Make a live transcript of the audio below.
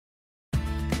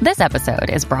This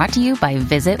episode is brought to you by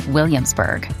Visit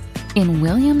Williamsburg. In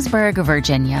Williamsburg,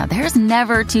 Virginia, there's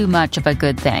never too much of a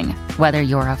good thing. Whether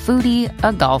you're a foodie,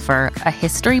 a golfer, a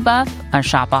history buff, a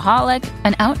shopaholic,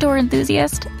 an outdoor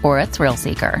enthusiast, or a thrill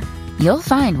seeker, you'll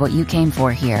find what you came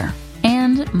for here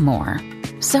and more.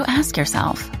 So ask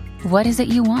yourself, what is it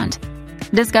you want?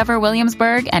 Discover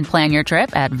Williamsburg and plan your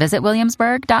trip at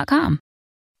visitwilliamsburg.com.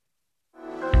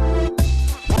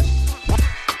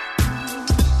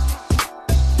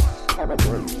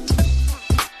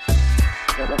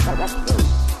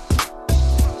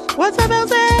 What's up,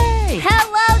 Elsie?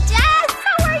 Hello, Jess.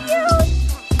 How are you?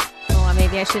 Oh,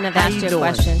 maybe I shouldn't have asked you a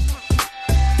question.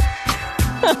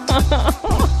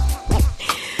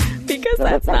 Because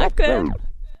that's not good.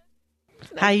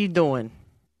 How you doing?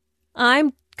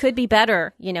 Could be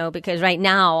better, because right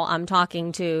now I'm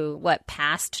talking to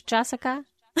past Jessica?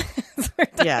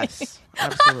 Yes,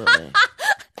 absolutely.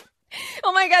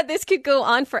 Oh my God, this could go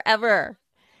on forever.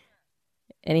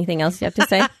 Anything else you have to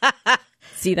say?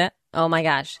 See that? Oh my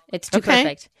gosh, it's too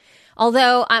perfect.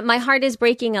 Although my heart is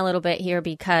breaking a little bit here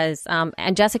because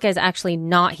and Jessica is actually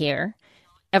not here.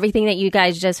 Everything that you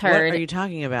guys just heard. What are you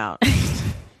talking about?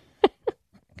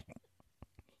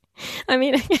 I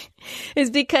mean, it's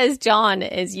because John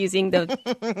is using the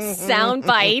sound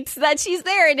bites that she's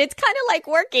there, and it's kind of like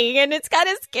working, and it's kind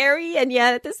of scary, and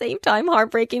yet at the same time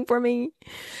heartbreaking for me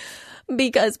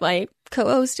because my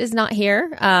co-host is not here.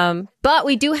 But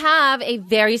we do have a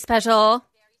very special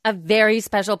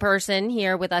person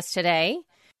here with us today.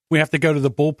 We have to go to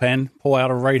the bullpen, pull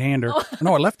out a right-hander.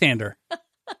 No, a left-hander.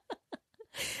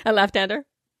 A left-hander?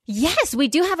 Yes, we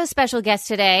do have a special guest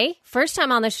today. First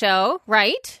time on the show,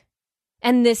 right?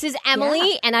 And this is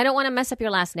Emily, and I don't want to mess up your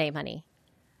last name, honey.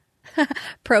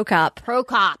 Prokop.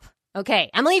 Okay,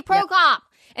 Emily Prokop. Yep.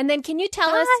 And then can you tell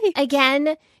us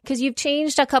again, because you've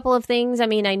changed a couple of things. I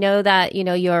mean, I know that,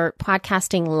 your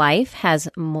podcasting life has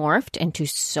morphed into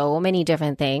so many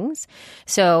different things.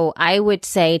 So I would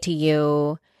say to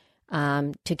you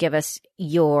to give us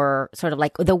your sort of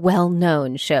like the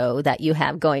well-known show that you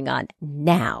have going on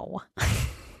now.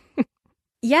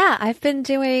 Yeah, I've been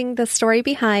doing The Story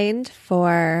Behind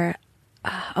for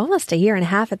almost a year and a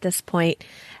half at this point.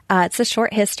 It's a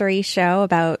short history show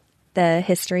about the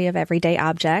history of everyday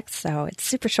objects. So it's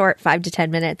super short, 5 to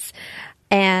 10 minutes.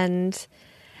 And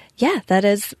yeah, that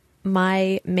is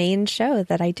my main show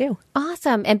that I do.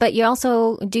 Awesome. But you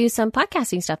also do some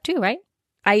podcasting stuff too, right?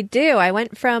 I do. I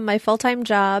went from my full-time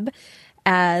job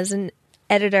as an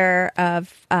editor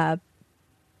of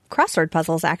crossword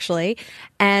puzzles, actually,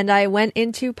 and I went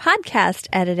into podcast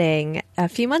editing a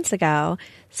few months ago.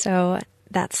 So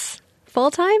that's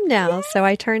full-time now. Yay. So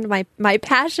I turned my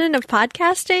passion of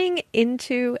podcasting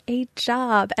into a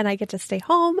job, and I get to stay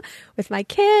home with my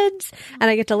kids, and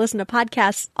I get to listen to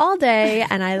podcasts all day,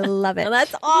 and I love it. Well,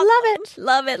 that's awesome.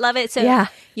 Love it. So yeah.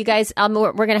 You guys,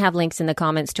 we're going to have links in the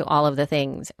comments to all of the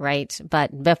things, right?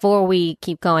 But before we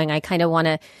keep going, I kind of want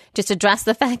to just address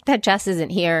the fact that Jess isn't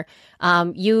here.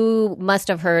 You must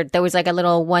have heard there was like a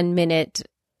little 1-minute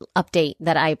update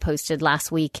that I posted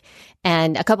last week.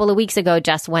 And a couple of weeks ago,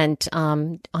 Jess went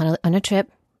on a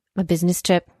trip, a business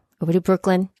trip over to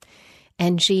Brooklyn.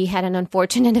 And she had an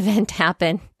unfortunate event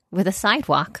happen with a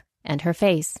sidewalk and her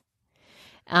face.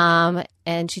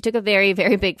 And she took a very,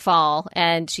 very big fall,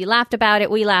 and she laughed about it.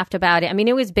 We laughed about it. I mean,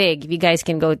 it was big. If you guys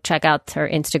can go check out her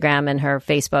Instagram and her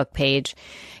Facebook page,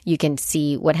 you can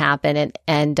see what happened.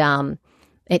 And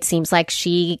it seems like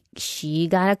she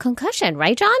got a concussion,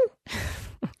 right, John?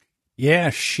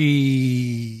 Yeah,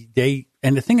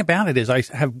 and the thing about it is I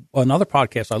have another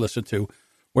podcast I listen to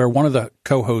where one of the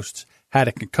co-hosts had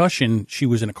a concussion. She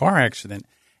was in a car accident,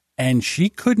 and she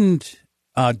couldn't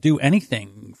do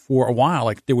anything for a while.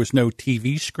 Like, there was no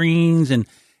TV screens, and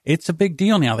it's a big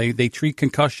deal now. They treat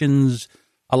concussions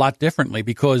a lot differently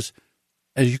because,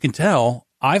 as you can tell,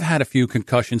 I've had a few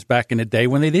concussions back in the day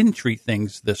when they didn't treat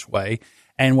things this way.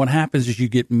 And what happens is you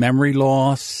get memory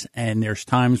loss, and there's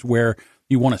times where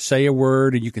you want to say a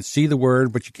word and you can see the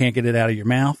word, but you can't get it out of your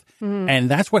mouth. Mm. And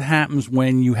that's what happens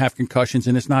when you have concussions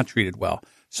and it's not treated well.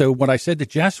 So what I said to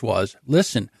Jess was,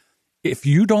 listen, if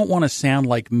you don't want to sound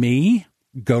like me,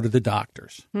 go to the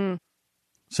doctors. Mm.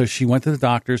 So she went to the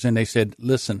doctors, and they said,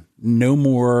 listen,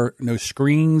 no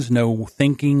screens, no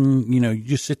thinking, you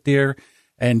just sit there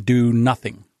and do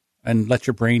nothing and let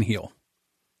your brain heal.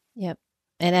 Yep.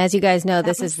 And as you guys know,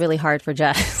 this is really hard for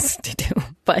Jess to do,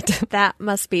 but that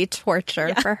must be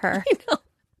torture for her.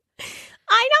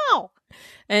 I know.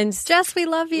 And Jess, we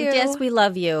love you. Jess, we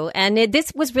love you. And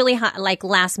this was really hot, like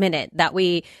last minute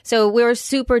so we were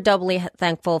super doubly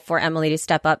thankful for Emily to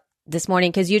step up this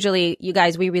morning because usually, you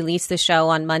guys, we release the show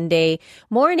on Monday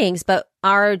mornings, but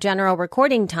our general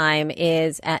recording time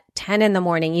is at 10 in the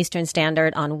morning Eastern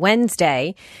Standard on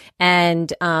Wednesday.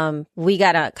 And we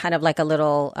got a kind of like a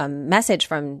little message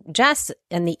from Jess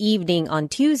in the evening on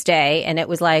Tuesday. And it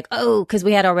was like, oh, because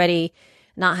we had already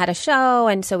not had a show.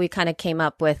 And so we kind of came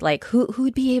up with like,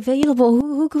 who'd be available?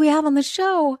 Who could we have on the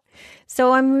show?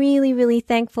 So I'm really, really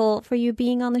thankful for you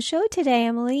being on the show today,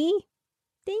 Emily.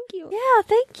 Thank you. Yeah,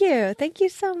 thank you. Thank you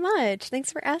so much.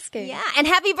 Thanks for asking. Yeah, and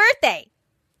happy birthday.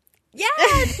 Yeah,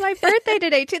 it's my birthday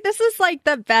today, too. This is like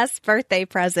the best birthday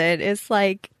present. It's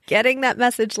like getting that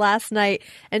message last night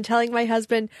and telling my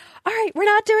husband, all right, we're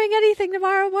not doing anything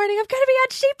tomorrow morning. I'm going to be on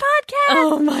She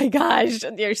Podcast. Oh, my gosh.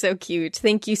 You're so cute.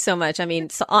 Thank you so much. I mean,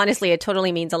 so honestly, it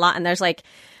totally means a lot. And there's like,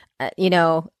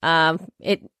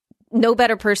 no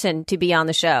better person to be on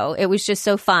the show. It was just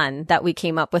so fun that we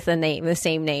came up with the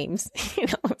same names.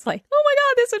 It's like, oh my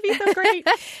God, this would be so great.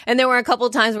 And there were a couple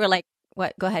of times where we're like,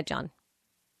 what? Go ahead, John.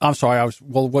 I'm sorry.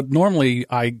 What normally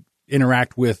I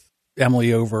interact with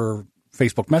Emily over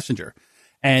Facebook Messenger.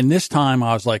 And this time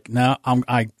I was like, no,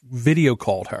 I video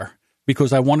called her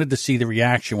because I wanted to see the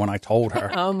reaction when I told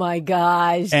her. Oh my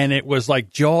gosh. And it was like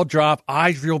jaw drop,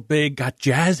 eyes real big, got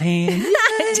jazz hands.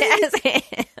 Jazz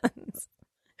hands.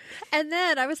 And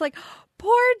then I was like,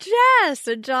 poor Jess.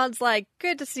 And John's like,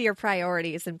 good to see your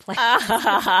priorities in place.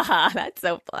 That's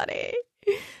so funny.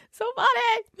 So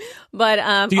funny.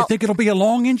 But do you think it'll be a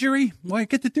long injury? Will I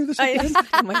get to do this again?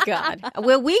 Oh my God.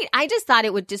 Well, I just thought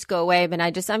it would just go away, but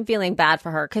I'm feeling bad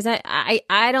for her because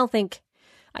I don't think,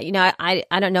 I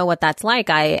don't know what that's like.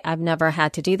 I've never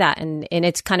had to do that. And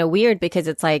it's kind of weird because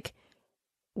it's like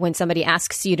when somebody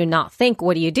asks you to not think,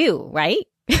 what do you do? Right?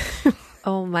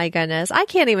 Oh my goodness. I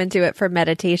can't even do it for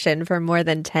meditation for more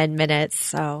than 10 minutes.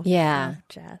 So yeah.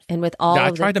 Jess. And with all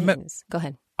of the things. Go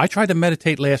ahead. I tried to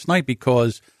meditate last night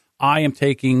because I am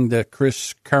taking the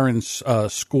Chris Curran's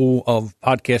School of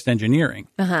Podcast Engineering.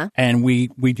 Uh-huh. And we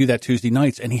do that Tuesday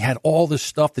nights. And he had all this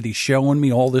stuff that he's showing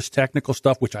me, all this technical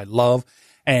stuff, which I love.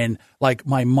 And like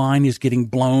my mind is getting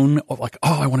blown. Like,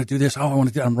 oh, I want to do this. Oh, I want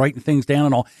to do. I'm writing things down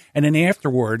and all. And then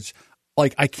afterwards,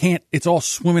 like I can't. It's all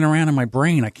swimming around in my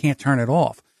brain. I can't turn it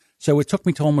off. So it took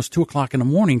me till almost 2:00 in the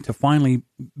morning to finally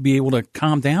be able to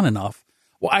calm down enough.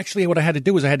 Well, actually, what I had to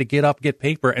do was I had to get up, get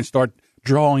paper, and start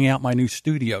drawing out my new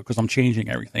studio because I'm changing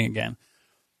everything again.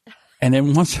 And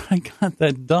then once I got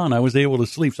that done, I was able to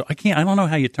sleep. So I don't know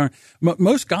how you turn.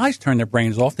 Most guys turn their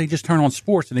brains off. They just turn on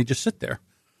sports and they just sit there.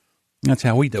 That's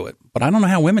how we do it. But I don't know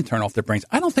how women turn off their brains.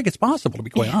 I don't think it's possible, to be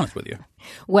quite honest with you.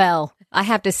 Well, I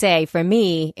have to say, for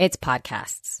me, it's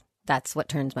podcasts. That's what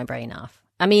turns my brain off.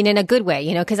 I mean, in a good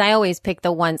way, because I always pick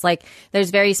the ones, like,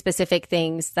 there's very specific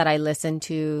things that I listen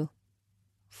to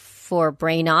for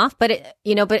brain off. But,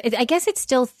 I guess it's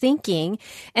still thinking.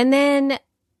 And then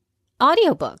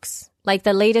audiobooks. Like,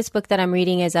 the latest book that I'm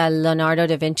reading is Leonardo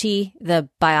da Vinci, the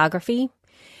biography.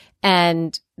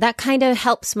 And that kind of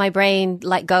helps my brain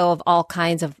let go of all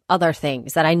kinds of other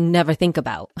things that I never think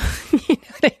about. You know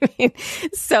what I mean?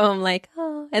 So I'm like,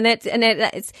 oh,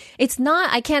 it's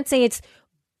not, I can't say it's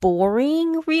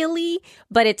boring really,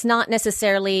 but it's not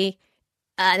necessarily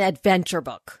an adventure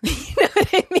book. You know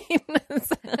what I mean?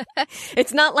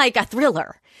 It's not like a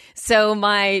thriller. So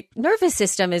my nervous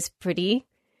system is pretty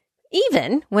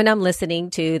even when I'm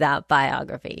listening to that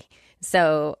biography.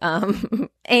 So,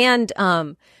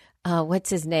 what's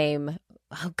his name?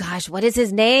 Oh gosh, what is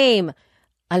his name?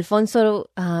 Alfonso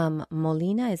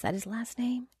Molina, is that his last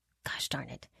name? Gosh darn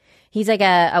it. He's like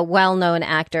a well-known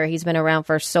actor. He's been around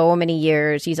for so many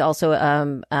years. He's also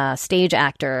a stage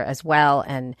actor as well.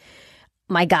 And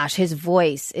my gosh, his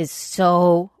voice is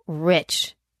so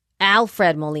rich.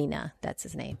 Alfred Molina, that's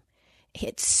his name.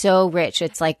 It's so rich.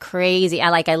 It's like crazy.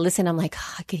 I listen, I'm like,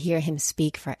 oh, I could hear him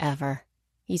speak forever.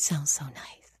 He sounds so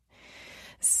nice.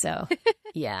 So,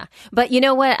 yeah. But you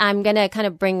know what? I'm going to kind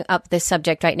of bring up this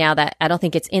subject right now that I don't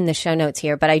think it's in the show notes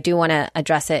here, but I do want to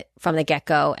address it from the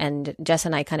get-go. And Jess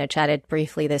and I kind of chatted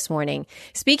briefly this morning.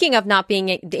 Speaking of not being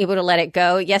able to let it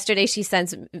go, yesterday she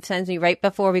sends me right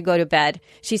before we go to bed,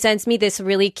 she sends me this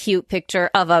really cute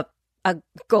picture of a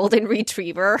golden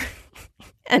retriever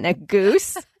and a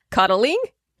goose cuddling,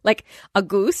 like a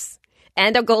goose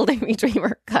and a golden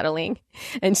retriever cuddling.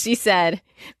 And she said,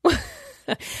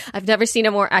 I've never seen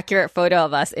a more accurate photo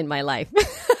of us in my life.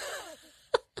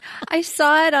 I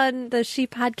saw it on the She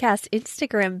Podcast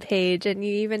Instagram page, and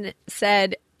you even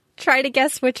said, try to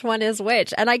guess which one is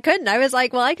which. And I couldn't. I was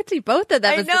like, well, I could see both of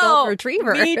them as the golden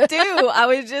retriever. Me too. I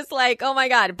was just like, oh my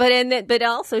God. But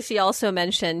also, she also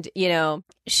mentioned,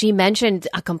 she mentioned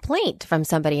a complaint from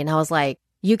somebody. And I was like,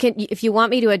 you can, if you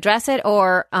want me to address it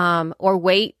or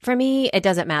wait for me, it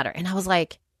doesn't matter. And I was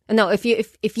like, no, if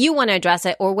you want to address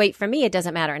it or wait for me, it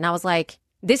doesn't matter. And I was like,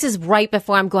 this is right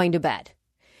before I'm going to bed.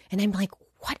 And I'm like,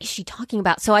 what is she talking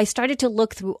about? So I started to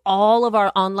look through all of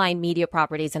our online media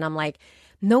properties and I'm like,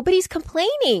 nobody's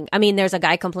complaining. I mean, there's a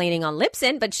guy complaining on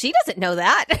Libsyn, but she doesn't know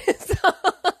that.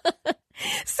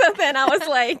 So then I was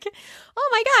like, oh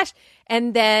my gosh.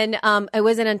 And then it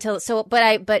wasn't until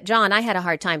but John, I had a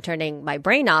hard time turning my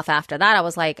brain off after that. I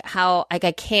was like,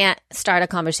 I can't start a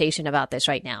conversation about this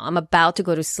right now. I'm about to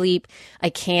go to sleep.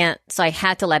 I can't. So I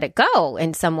had to let it go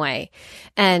in some way.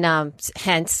 And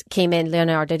hence came in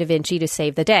Leonardo da Vinci to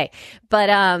save the day.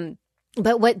 But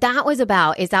what that was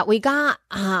about is that we got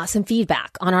some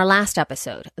feedback on our last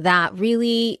episode that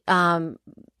really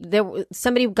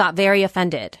somebody got very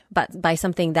offended by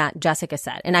something that Jessica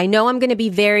said. And I know I'm going to be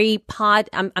very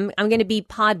I'm going to be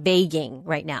pod vaguing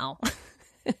right now.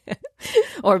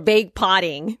 Or vague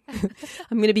potting.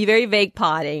 I'm going to be very vague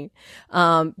potting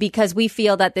because we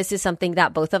feel that this is something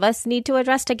that both of us need to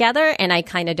address together. And I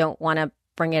kind of don't want to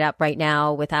bring it up right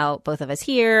now without both of us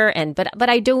here. But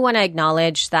I do want to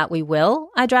acknowledge that we will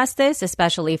address this,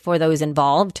 especially for those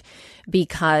involved,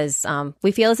 because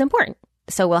we feel it's important.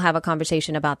 So we'll have a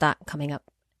conversation about that coming up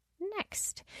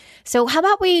next. So how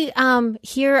about we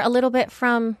hear a little bit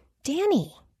from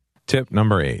Danny? Tip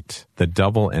number 8, the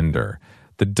double ender.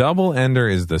 The double ender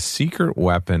is the secret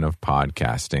weapon of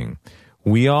podcasting.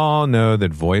 We all know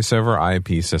that voice over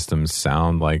IP systems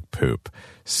sound like poop.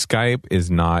 Skype is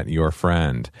not your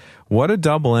friend. What a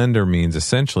double ender means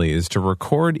essentially is to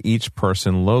record each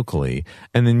person locally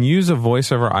and then use a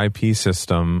voice over IP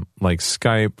system like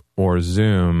Skype or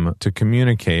Zoom to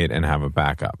communicate and have a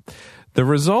backup. The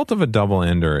result of a double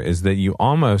ender is that you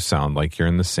almost sound like you're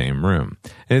in the same room.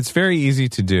 And it's very easy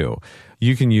to do.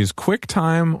 You can use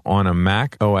QuickTime on a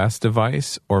Mac OS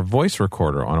device or Voice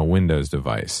Recorder on a Windows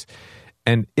device.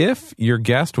 And if your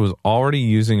guest was already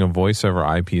using a voice over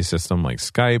IP system like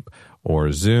Skype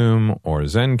or Zoom or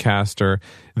Zencastr,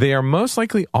 they are most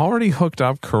likely already hooked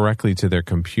up correctly to their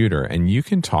computer and you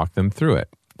can talk them through it.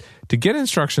 To get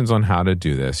instructions on how to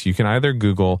do this, you can either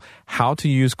Google how to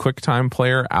use QuickTime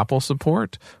Player Apple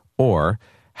support or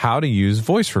how to use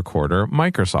Voice Recorder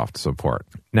Microsoft support.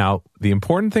 Now, the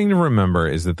important thing to remember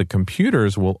is that the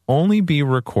computers will only be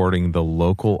recording the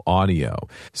local audio.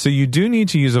 So you do need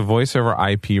to use a voice over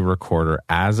IP recorder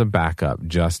as a backup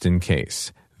just in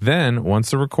case. Then,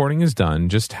 once the recording is done,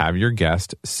 just have your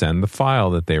guest send the file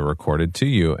that they recorded to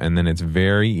you, and then it's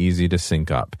very easy to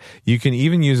sync up. You can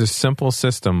even use a simple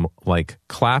system like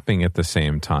clapping at the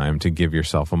same time to give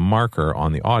yourself a marker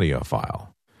on the audio file.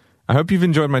 I hope you've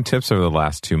enjoyed my tips over the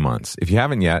last 2 months. If you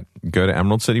haven't yet, go to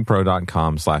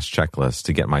emeraldcitypro.com/checklist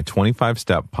to get my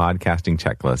 25-step podcasting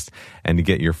checklist and to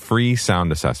get your free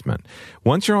sound assessment.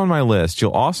 Once you're on my list,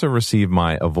 you'll also receive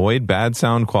my Avoid Bad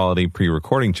Sound Quality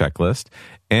pre-recording checklist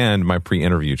and my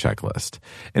pre-interview checklist.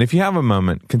 And if you have a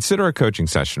moment, consider a coaching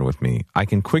session with me. I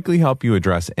can quickly help you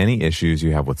address any issues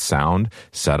you have with sound,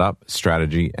 setup,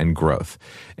 strategy, and growth.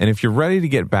 And if you're ready to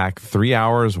get back 3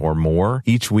 hours or more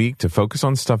each week to focus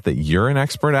on stuff that you're an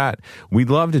expert at, we'd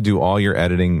love to do all your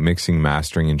editing, mixing,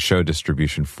 mastering, and show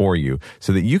distribution for you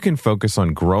so that you can focus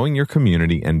on growing your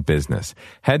community and business.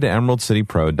 Head to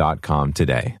emeraldcitypro.com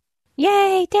today.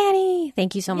 Yay, Danny.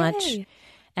 Thank you so much.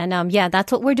 And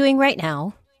that's what we're doing right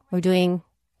now. We're doing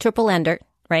triple ender,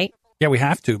 right? Yeah, we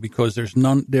have to because there's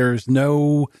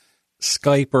no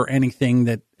Skype or anything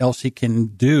that Elsie can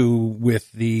do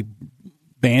with the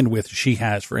bandwidth she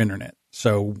has for internet.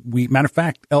 So matter of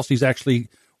fact,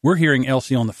 we're hearing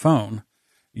Elsie on the phone.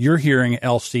 You're hearing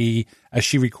Elsie as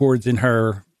she records in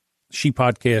her She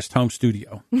Podcast home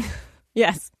studio.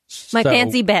 Yes. My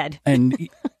fancy bed. And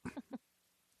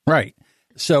right.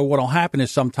 So what'll happen is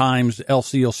sometimes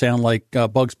Elsie will sound like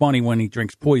Bugs Bunny when he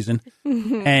drinks poison.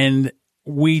 And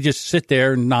we just sit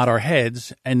there and nod our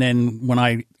heads. And then when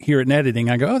I hear it in editing,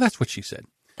 I go, oh, that's what she said.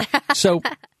 So,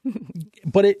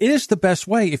 but it is the best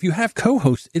way. If you have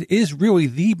co-hosts, it is really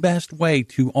the best way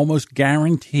to almost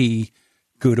guarantee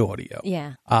good audio.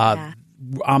 Yeah.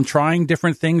 I'm trying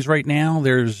different things right now.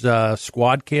 There's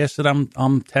Squadcast that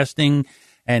I'm testing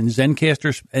and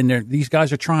Zencastr. And these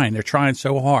guys are trying. They're trying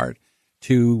so hard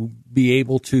to be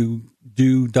able to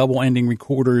do double ending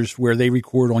recorders where they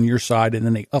record on your side and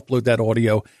then they upload that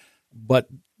audio. But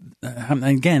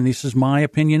again, this is my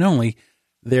opinion only.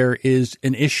 There is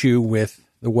an issue with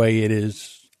the way it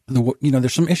is.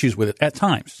 There's some issues with it at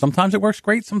times. Sometimes it works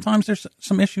great. Sometimes there's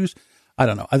some issues. I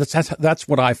don't know. That's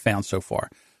what I've found so far.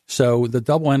 So the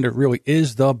double ender really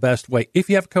is the best way if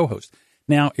you have a co-host.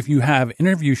 Now, if you have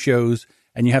interview shows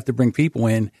and you have to bring people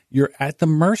in, you're at the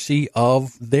mercy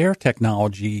of their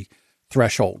technology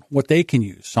threshold, what they can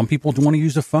use. Some people want to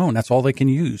use a phone. That's all they can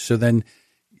use. So then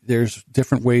there's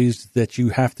different ways that you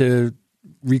have to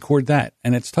record that.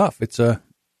 And it's tough. It's a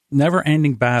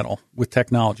never-ending battle with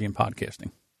technology and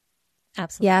podcasting.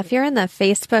 Absolutely. Yeah, if you're in the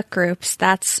Facebook groups,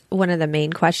 that's one of the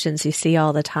main questions you see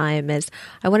all the time is,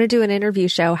 I want to do an interview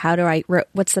show. How do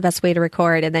what's the best way to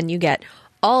record? And then you get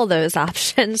all those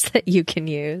options that you can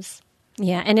use.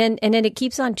 Yeah, and then it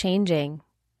keeps on changing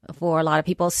for a lot of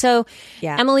people. So,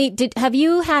 Yeah. Emily, have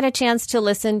you had a chance to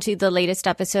listen to the latest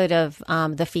episode of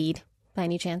The Feed by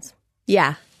any chance?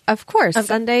 Yeah, of course.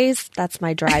 Sundays, that's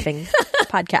my driving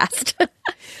podcast.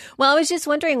 Well, I was just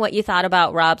wondering what you thought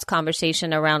about Rob's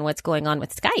conversation around what's going on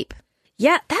with Skype.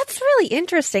 Yeah, that's really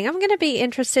interesting. I'm going to be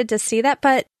interested to see that.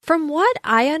 But from what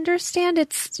I understand,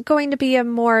 it's going to be a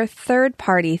more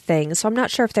third-party thing. So I'm not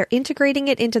sure if they're integrating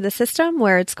it into the system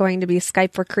where it's going to be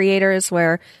Skype for Creators,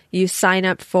 where you sign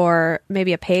up for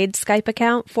maybe a paid Skype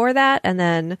account for that, and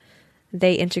then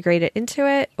they integrate it into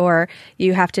it, or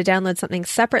you have to download something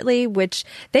separately, which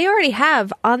they already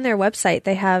have on their website.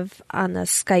 They have on the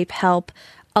Skype help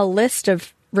a list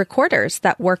of recorders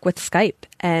that work with Skype,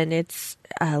 and it's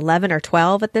 11 or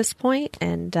 12 at this point.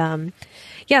 And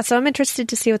so I'm interested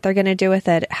to see what they're going to do with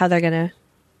it, how they're going to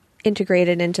integrate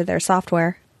it into their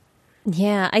software.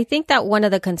 Yeah, I think that one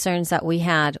of the concerns that we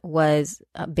had was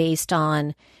based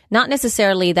on not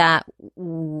necessarily that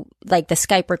like the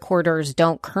Skype recorders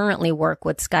don't currently work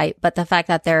with Skype, but the fact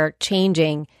that they're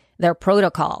changing their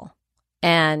protocol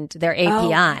and their API. Oh,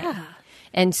 yeah.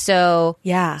 And so,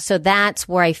 Yeah. so that's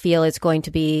where I feel it's going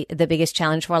to be the biggest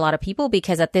challenge for a lot of people,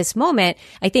 because at this moment,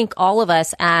 I think all of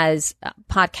us as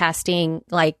podcasting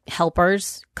like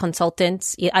helpers,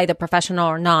 consultants, either professional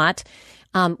or not,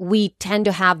 we tend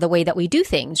to have the way that we do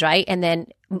things, right? And then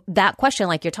that question,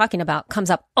 like you're talking about, comes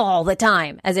up all the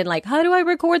time, as in like, how do I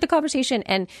record the conversation?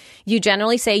 And you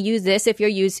generally say, use this if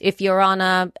you're on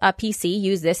a PC,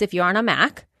 use this if you're on a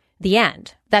Mac. The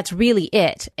end. That's really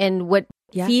it. And what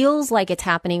feels like it's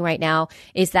happening right now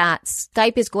is that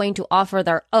Skype is going to offer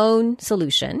their own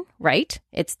solution, right?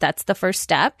 That's the first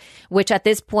step, which at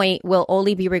this point will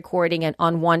only be recording it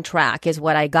on one track, is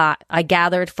what I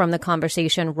gathered from the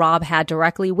conversation Rob had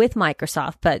directly with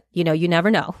Microsoft, but you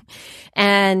never know.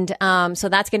 And so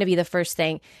that's going to be the first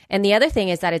thing. And the other thing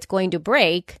is that it's going to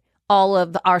break all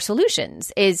of our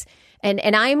solutions.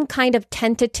 And I'm kind of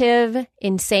tentative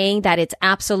in saying that it's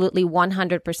absolutely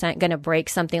 100% going to break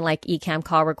something like Ecamm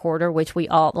Call Recorder, which we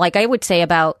all, like I would say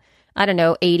about,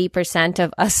 80%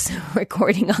 of us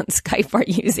recording on Skype are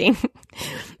using,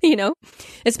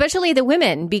 especially the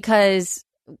women, because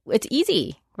it's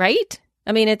easy, right?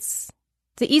 I mean, it's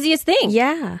the easiest thing.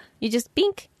 Yeah. You just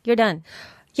bink, you're done.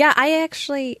 Yeah, I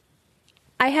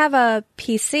have a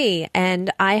PC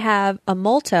and I have a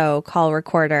Molto call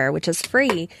recorder, which is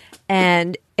free,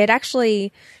 and it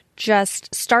actually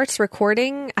just starts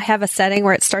recording. I have a setting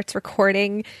where it starts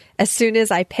recording as soon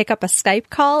as I pick up a Skype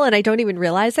call, and I don't even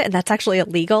realize it. And that's actually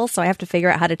illegal. So I have to figure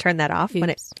out how to turn that off when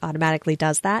it automatically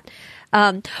does that.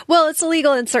 Well, it's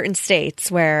illegal in certain states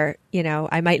where,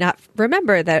 I might not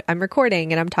remember that I'm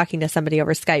recording and I'm talking to somebody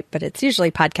over Skype, but it's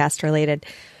usually podcast related.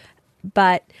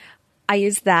 But I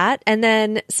use that. And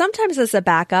then sometimes as a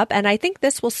backup, and I think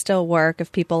this will still work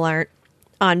if people aren't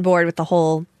on board with the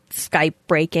whole Skype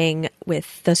breaking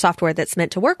with the software that's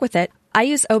meant to work with it. I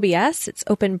use OBS. It's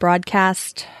Open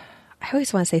Broadcast. I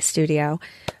always want to say Studio,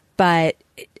 but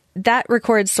that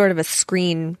records sort of a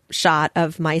screenshot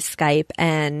of my Skype,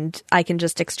 and I can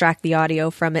just extract the audio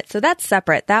from it. So that's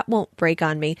separate. That won't break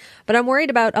on me. But I'm worried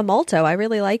about a Molto. I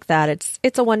really like that.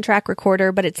 It's a one-track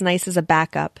recorder, but it's nice as a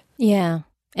backup. Yeah.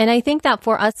 And I think that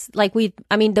for us, the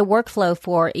workflow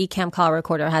for Ecamm Call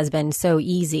Recorder has been so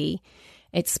easy.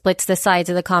 It splits the sides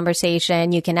of the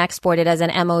conversation. You can export it as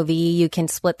an MOV. You can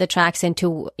split the tracks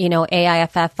into,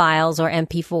 AIFF files or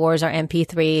MP4s or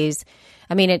MP3s.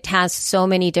 I mean, it has so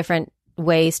many different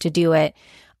ways to do it.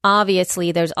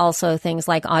 Obviously, there's also things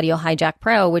like Audio Hijack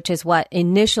Pro, which is what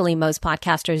initially most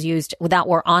podcasters used that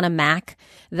were on a Mac,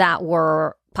 that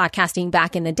were podcasting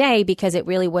back in the day, because it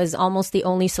really was almost the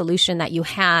only solution that you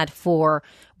had for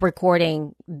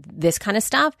recording this kind of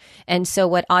stuff. And so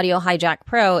what Audio Hijack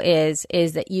Pro is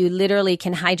that you literally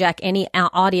can hijack any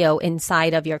audio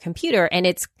inside of your computer. And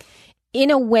it's, in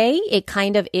a way, it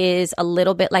kind of is a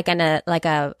little bit like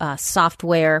a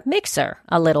software mixer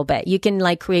a little bit. You can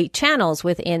create channels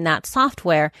within that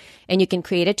software, and you can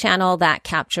create a channel that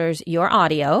captures your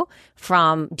audio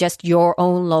from just your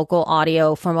own local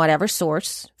audio from whatever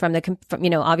source, from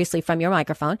obviously from your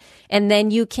microphone. And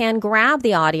then you can grab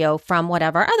the audio from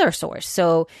whatever other source.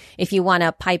 So if you want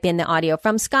to pipe in the audio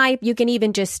from Skype, you can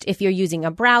even just, if you're using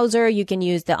a browser, you can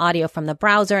use the audio from the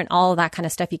browser and all of that kind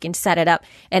of stuff. You can set it up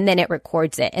and then it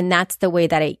records it. And that's the way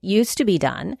that it used to be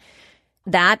done.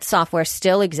 That software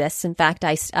still exists. In fact,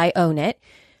 I own it.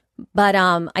 But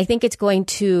I think it's going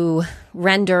to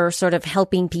render sort of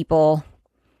helping people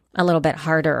a little bit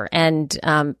harder and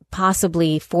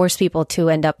possibly force people to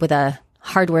end up with a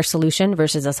hardware solution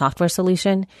versus a software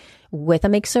solution with a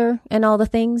mixer and all the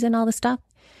things and all the stuff.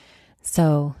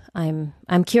 So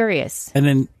I'm curious. And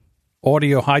then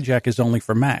Audio Hijack is only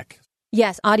for Mac.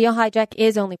 Yes, Audio Hijack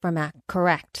is only for Mac.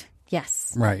 Correct.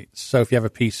 Yes. Right. So if you have a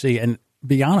PC, and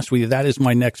be honest with you, that is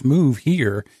my next move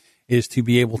here, is to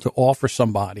be able to offer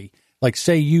somebody, like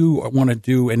say you want to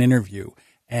do an interview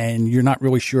and you're not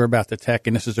really sure about the tech,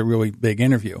 and this is a really big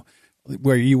interview,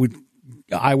 where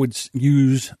I would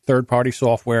use third-party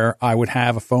software. I would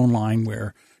have a phone line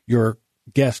where your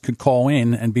guest could call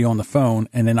in and be on the phone,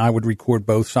 and then I would record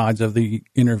both sides of the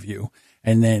interview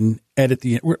and then edit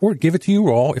or give it to you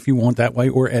raw if you want that way,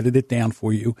 or edit it down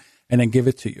for you and then give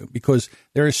it to you. Because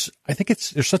there's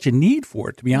such a need for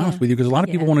it, to be honest with you, because a lot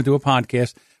of people want to do a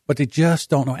podcast, but they just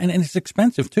don't know. And it's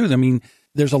expensive too. I mean,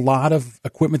 there's a lot of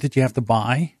equipment that you have to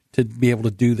buy to be able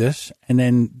to do this. And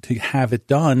then to have it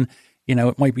done,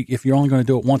 it might be, if you're only going to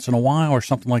do it once in a while or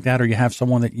something like that, or you have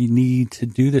someone that you need to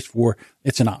do this for,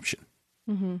 it's an option.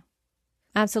 Mm-hmm.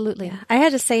 Absolutely. Yeah. I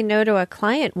had to say no to a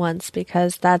client once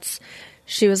because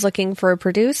she was looking for a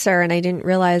producer, and I didn't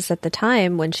realize at the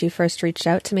time when she first reached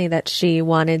out to me that she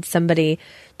wanted somebody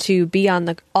to be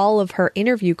on all of her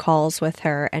interview calls with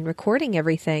her and recording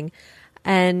everything.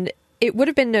 And it would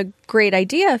have been a great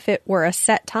idea if it were a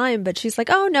set time, but she's like,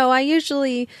 oh no, I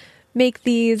usually make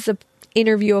these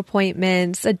interview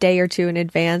appointments a day or two in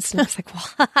advance. And I was like,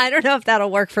 well, I don't know if that'll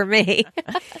work for me.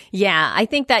 Yeah, I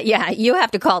think that, you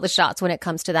have to call the shots when it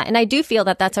comes to that. And I do feel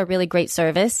that that's a really great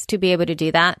service to be able to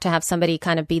do that, to have somebody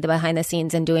kind of be the behind the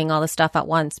scenes and doing all the stuff at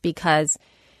once, because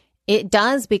it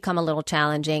does become a little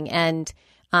challenging. And,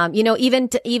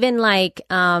 even like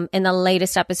in the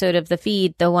latest episode of The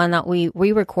Feed, the one that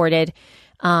we recorded,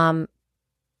 Rob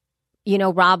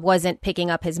wasn't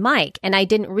picking up his mic, and I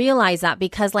didn't realize that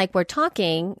because like we're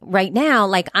talking right now,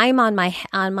 like I'm on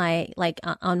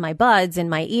my buds in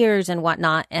my ears and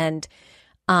whatnot. And,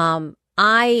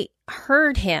 I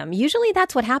heard him. Usually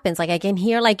that's what happens. Like I can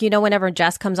hear, whenever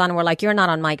Jess comes on and we're like, you're not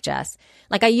on mic, Jess.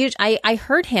 Like I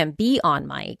heard him be on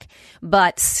mic,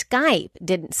 but Skype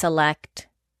didn't select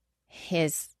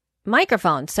his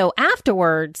microphone. So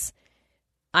afterwards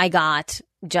I got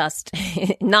just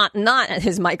not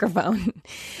his microphone.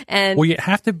 And well, you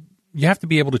have to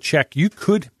be able to check. You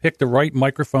could pick the right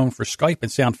microphone for Skype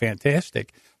and sound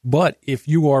fantastic, but if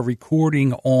you are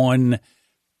recording on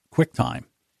QuickTime,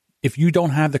 if you don't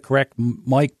have the correct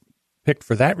mic picked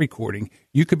for that recording,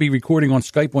 you could be recording on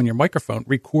Skype on your microphone,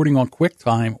 recording on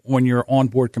QuickTime on your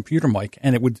onboard computer mic,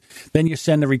 and then you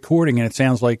send the recording and it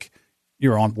sounds like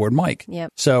your onboard mic.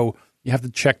 Yep. So you have to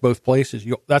check both places.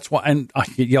 That's why, and I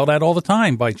get yelled at all the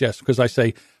time by Jess because I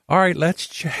say, "All right, let's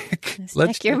check.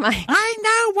 Let's check your mic. I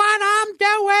know what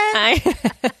I'm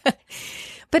doing."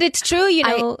 But it's true,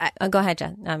 go ahead,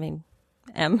 Jess. I mean,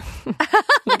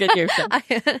 look at you.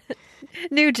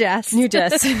 New Jess.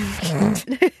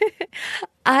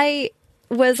 I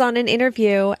was on an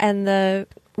interview and the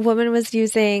woman was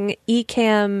using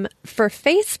Ecamm for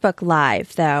Facebook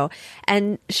Live, though,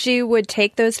 and she would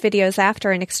take those videos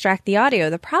after and extract the audio.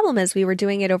 The problem is we were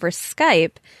doing it over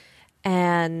Skype,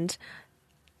 and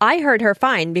I heard her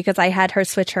fine because I had her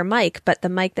switch her mic, but the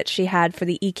mic that she had for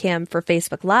the Ecamm for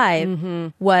Facebook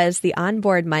Live was the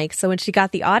onboard mic. So when she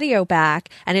got the audio back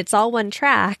and it's all one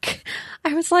track,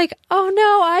 I was like, oh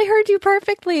no, I heard you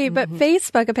perfectly. But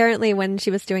Facebook, apparently when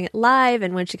she was doing it live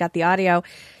and when she got the audio,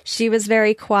 she was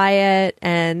very quiet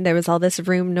and there was all this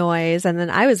room noise. And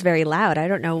then I was very loud. I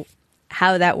don't know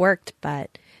how that worked,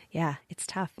 but yeah, it's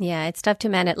tough. Yeah, it's tough to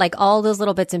manage. Like all those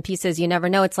little bits and pieces, you never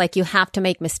know. It's like you have to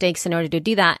make mistakes in order to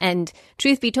do that. And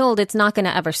truth be told, it's not going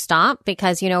to ever stop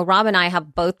because, Rob and I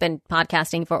have both been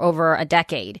podcasting for over a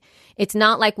decade. It's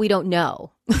not like we don't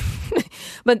know.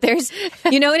 But there's,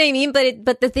 you know what I mean?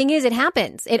 But the thing is, it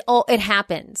happens. It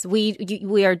happens.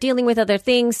 We are dealing with other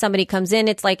things. Somebody comes in.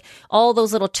 It's like all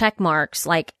those little check marks,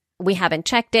 like, we haven't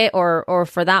checked it or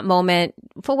for that moment,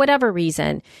 for whatever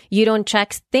reason, you don't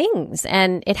check things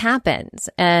and it happens.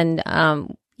 And,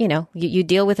 you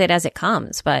deal with it as it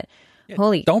comes. But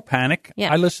Holy. Don't panic.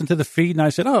 Yeah. I listened to the feed and I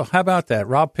said, "Oh, how about that?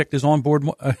 Rob picked his onboard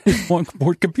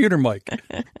computer mic.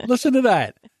 Listen to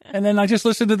that." And then I just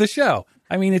listened to the show.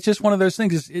 I mean, it's just one of those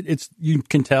things. It's you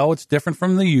can tell it's different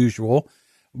from the usual,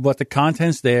 but the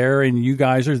content's there and you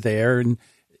guys are there, and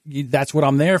that's what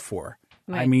I'm there for.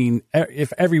 Right. I mean,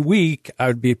 if every week I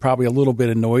would be probably a little bit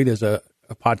annoyed as a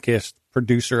podcast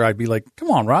producer, I'd be like,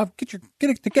 "Come on, Rob, get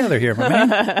it together here, my man.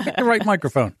 Get the right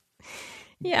microphone."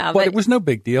 Yeah, But it was no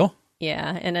big deal.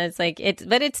 yeah, and it's like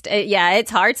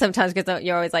it's hard sometimes because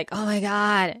you're always like, oh my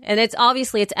god, and it's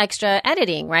obviously it's extra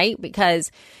editing, right?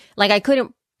 Because like I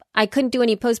couldn't do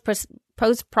any post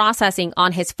processing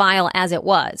on his file as it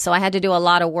was, so I had to do a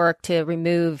lot of work to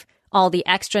remove all the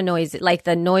extra noise, like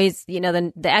the noise,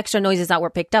 the extra noises that were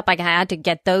picked up. I had to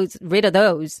get rid of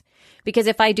those, because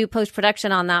if I do post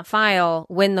production on that file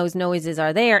when those noises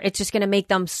are there, it's just going to make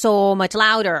them so much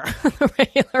louder on the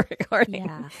regular recording.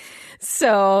 Yeah.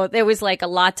 So there was like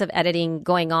lots of editing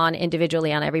going on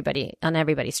individually on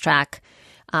everybody's track.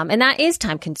 And that is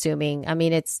time consuming. I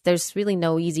mean, there's really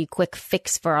no easy quick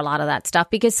fix for a lot of that stuff,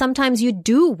 because sometimes you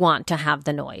do want to have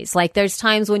the noise. Like there's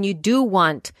times when you do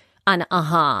want an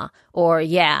or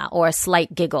yeah, or a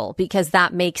slight giggle, because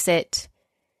that makes it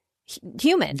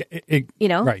human,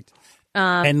 Right.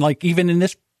 And like even in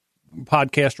this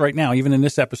podcast right now, even in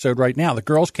this episode right now, the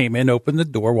girls came in, opened the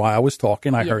door while I was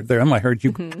talking. I heard them. I heard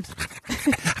you. Get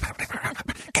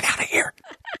out of here.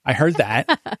 I heard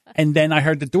that. And then I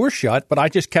heard the door shut, but I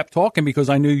just kept talking because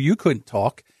I knew you couldn't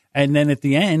talk. And then at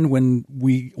the end, when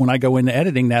I go into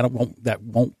editing, that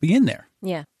won't be in there.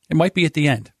 Yeah. It might be at the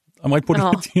end. I might put it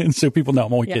at the end so people know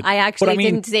I'm only kidding. I actually But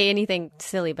didn't say anything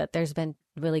silly, but there's been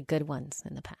really good ones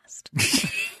in the past.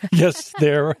 Yes,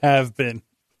 there have been.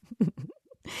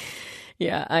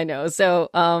 Yeah, I know. So,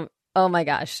 oh my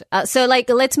gosh. So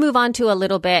let's move on to a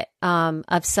little bit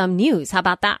of some news. How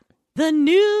about that? The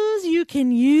news you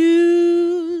can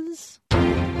use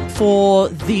for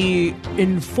the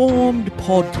informed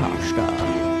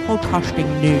podcaster.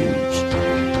 Podcasting news.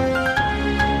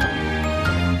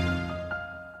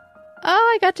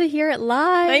 Oh, I got to hear it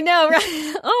live. I know,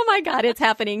 right? Oh my God, it's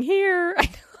happening here.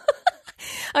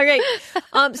 All right.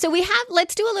 So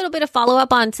let's do a little bit of follow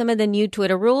up on some of the new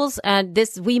Twitter rules. And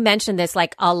we mentioned this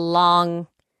like a long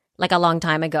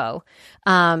time ago.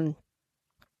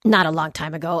 Not a long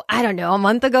time ago. I don't know, a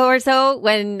month ago or so,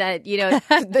 when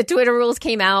the Twitter rules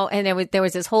came out, and there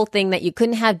was this whole thing that you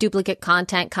couldn't have duplicate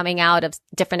content coming out of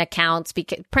different accounts,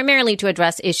 primarily to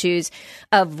address issues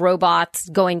of robots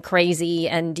going crazy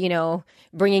and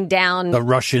bringing down The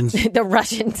Russians. the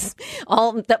Russians,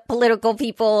 all the political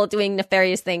people doing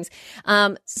nefarious things.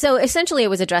 So essentially, it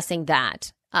was addressing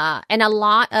that, and a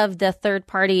lot of the third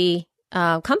party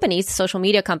companies, social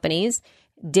media companies,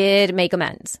 did make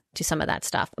amends to some of that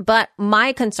stuff. But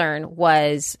my concern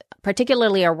was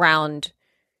particularly around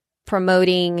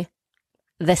promoting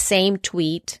the same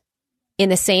tweet in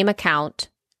the same account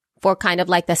for kind of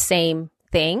like the same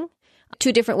thing.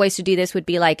 Two different ways to do this would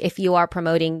be like if you are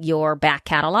promoting your back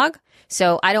catalog.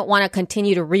 So I don't want to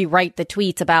continue to rewrite the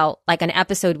tweets about like an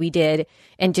episode we did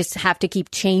and just have to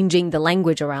keep changing the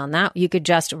language around that. You could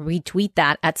just retweet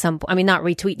that at some point. I mean, not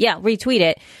retweet. Yeah, retweet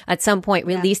it at some point,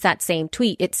 release that same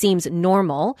tweet. It seems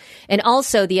normal. And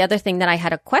also the other thing that I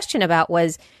had a question about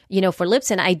was, for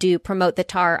Libsyn, I do promote the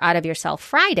Tar Out of Yourself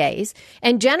Fridays.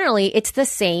 And generally it's the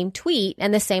same tweet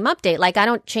and the same update. Like I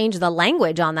don't change the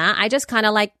language on that. I just kind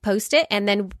of like post it, and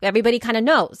then everybody kind of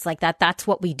knows like that's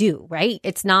what we do, right?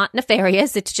 It's not nefarious.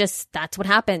 It's just, that's what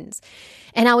happens.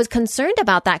 And I was concerned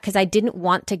about that because I didn't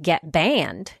want to get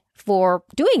banned for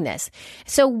doing this.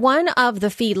 So one of the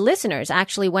feed listeners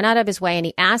actually went out of his way and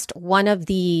he asked one of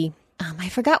the, I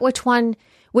forgot which one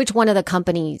of the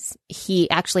companies he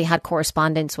actually had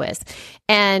correspondence with.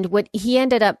 And what he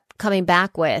ended up coming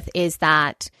back with is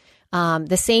that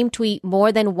the same tweet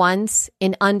more than once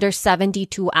in under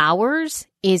 72 hours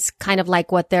is kind of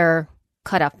like what their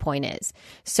cutoff point is.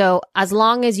 So as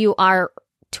long as you are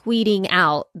tweeting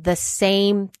out the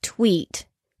same tweet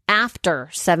after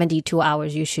 72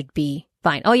 hours, you should be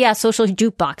fine. Oh yeah, Social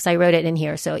Jukebox. I wrote it in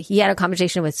here. So he had a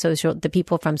conversation with the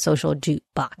people from Social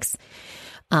Jukebox.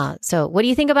 So what do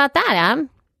you think about that,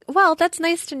 Am? Well, that's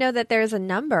nice to know that there's a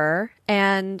number,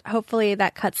 and hopefully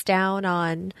that cuts down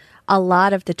on a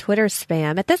lot of the Twitter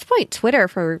spam. At this point, Twitter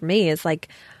for me is like,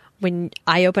 when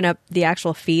I open up the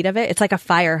actual feed of it, it's like a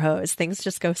fire hose. Things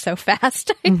just go so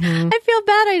fast. I feel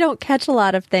bad I don't catch a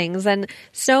lot of things. And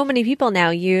so many people now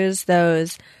use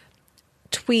those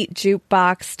tweet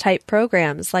jukebox type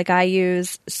programs. Like I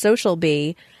use Social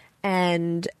Bee,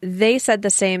 And they said the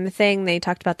same thing. They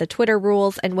talked about the Twitter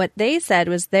rules. And what they said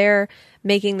was they're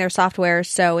making their software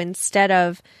so instead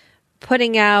of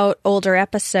putting out older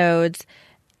episodes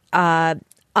on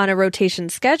a rotation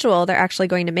schedule, they're actually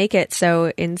going to make it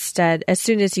so instead, as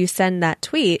soon as you send that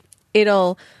tweet,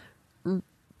 it'll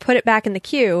put it back in the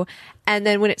queue. And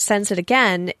then when it sends it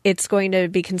again, it's going to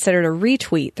be considered a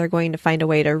retweet. They're going to find a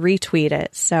way to retweet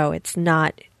it. So it's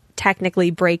not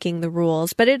technically breaking the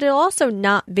rules, but it'll also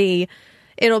not be,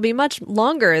 it'll be much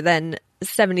longer than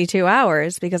 72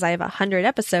 hours because I have 100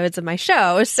 episodes of my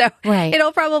show. So Right.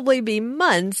 it'll probably be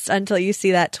months until you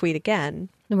see that tweet again.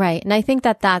 Right. And I think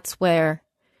that's why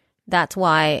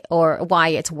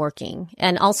it's working.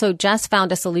 And also Jess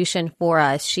found a solution for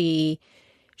us.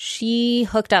 She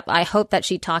hooked up, I hope that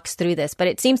she talks through this, but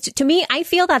it seems to me, I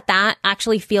feel that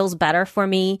actually feels better for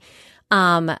me,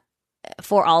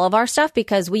 for all of our stuff,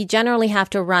 because we generally have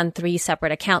to run 3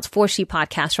 separate accounts for She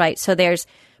Podcast, right? So there's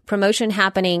promotion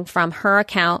happening from her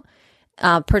account,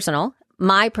 personal,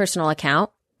 my personal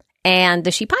account, and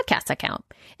the She Podcast account.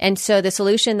 And so the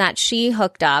solution that she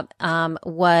hooked up,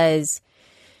 was,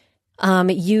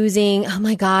 using, oh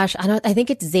my gosh, I think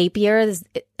it's Zapier.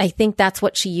 I think that's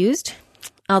what she used,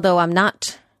 although I'm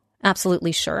not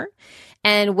absolutely sure.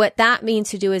 And what that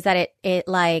means to do is that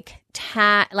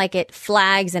it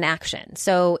flags an action.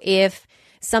 So if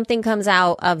something comes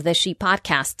out of the She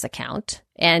Podcasts account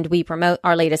and we promote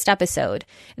our latest episode,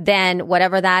 then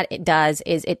whatever that it does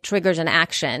is it triggers an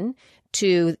action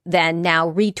to then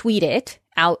now retweet it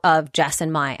out of Jess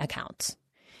and my accounts.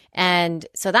 And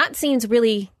so that seems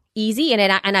really easy,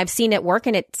 and I've seen it work,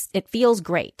 and it feels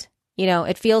great. You know,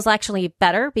 it feels actually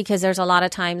better because there's a lot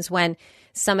of times when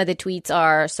some of the tweets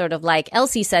are sort of like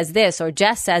Elsie says this or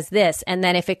Jess says this, and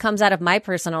then if it comes out of my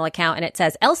personal account and it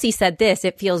says Elsie said this,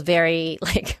 it feels very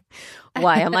like,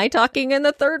 why am I talking in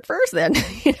the third person,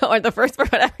 or the first or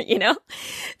whatever,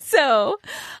 So,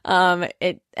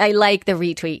 I like the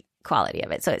retweet quality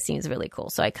of it, so it seems really cool.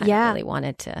 So I kind of really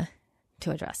wanted to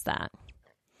address that.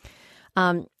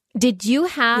 Did you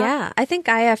have? Yeah, I think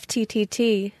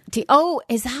IFTTT. Oh,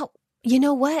 is that? You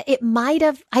know what? It might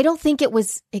have. I don't think it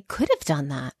was. It could have done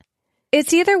that.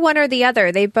 It's either one or the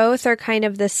other. They both are kind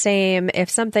of the same. If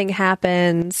something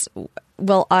happens,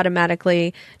 we'll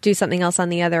automatically do something else on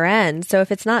the other end. So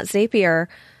if it's not Zapier,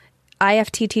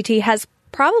 IFTTT has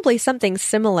probably something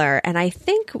similar. And I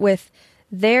think with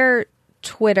their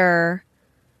Twitter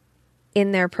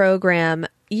in their program,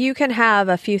 you can have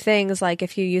a few things like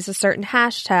if you use a certain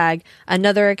hashtag,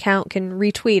 another account can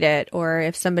retweet it. Or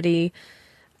if somebody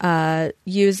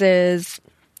uses,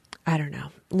 I don't know,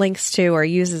 links to or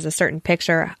uses a certain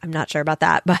picture. I'm not sure about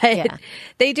that, but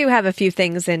they do have a few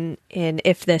things in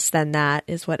if this, then that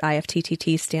is what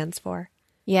IFTTT stands for.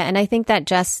 Yeah. And I think that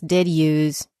Jess did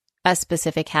use a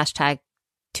specific hashtag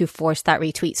to force that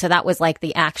retweet. So that was like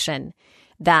the action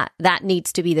that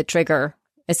needs to be the trigger.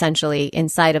 Essentially,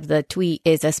 inside of the tweet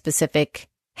is a specific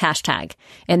hashtag,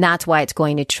 and that's why it's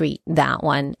going to treat that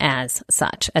one as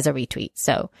such, as a retweet.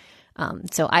 So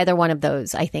either one of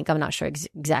those, I think, I'm not sure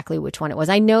exactly which one it was.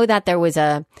 I know that there was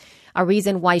a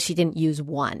reason why she didn't use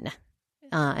one,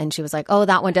 and she was like, "Oh,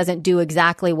 that one doesn't do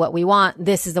exactly what we want.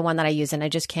 This is the one that I use," and I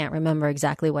just can't remember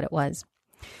exactly what it was.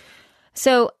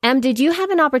 So, did you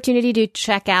have an opportunity to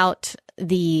check out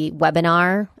the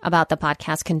webinar about the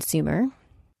podcast consumer?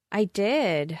 I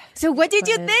did. So what did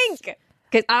you think?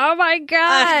 Oh my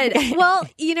God. Well,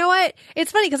 you know what?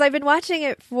 It's funny because I've been watching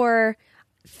it for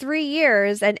 3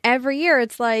 years, and every year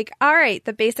it's like, all right,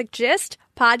 the basic gist,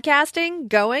 podcasting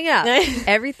going up.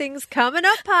 Everything's coming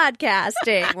up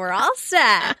podcasting. We're all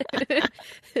set.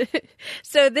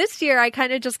 So this year I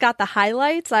kind of just got the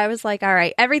highlights. I was like, all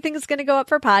right, everything's going to go up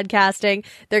for podcasting.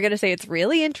 They're going to say it's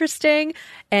really interesting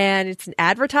and it's an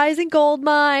advertising gold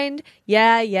mine.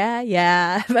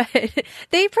 Yeah. But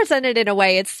they present it in a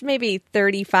way, it's maybe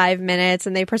 35 minutes,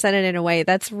 and they present it in a way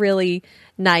that's really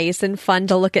nice and fun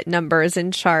to look at numbers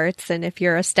and charts. And if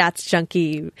you're a stats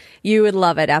junkie, you would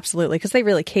love it. Absolutely. Because they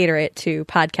really cater it to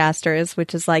podcasters,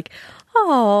 which is like,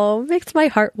 oh, makes my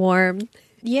heart warm.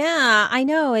 Yeah, I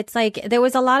know. It's like there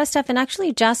was a lot of stuff, and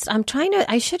actually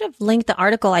I should have linked the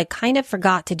article. I kind of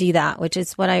forgot to do that, which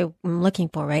is what I'm looking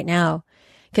for right now,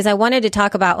 because I wanted to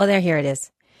talk about, here it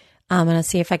is. I'm going to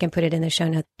see if I can put it in the show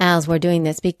notes as we're doing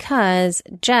this, because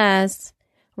Jess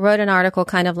wrote an article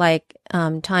kind of like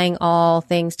tying all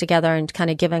things together and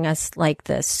kind of giving us like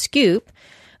the scoop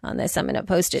on this. I'm going to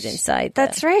post it inside.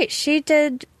 That's right. She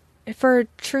did for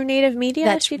True Native Media.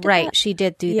 That's right. She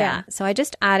did do that. So I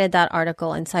just added that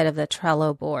article inside of the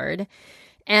Trello board.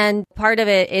 And part of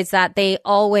it is that they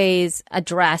always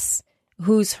address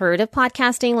who's heard of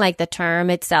podcasting, like the term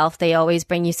itself. They always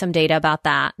bring you some data about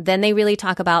that. Then they really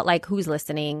talk about like who's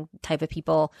listening, type of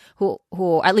people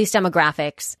who at least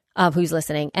demographics of who's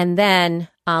listening. And then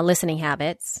listening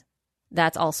habits.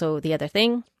 That's also the other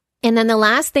thing. And then the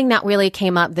last thing that really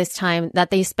came up this time that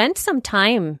they spent some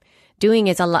time doing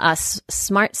is a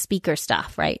smart speaker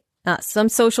stuff, right? Some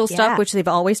social stuff, which they've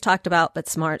always talked about, but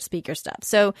smart speaker stuff.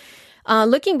 So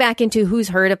looking back into who's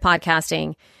heard of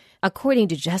podcasting, according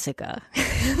to Jessica,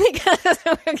 because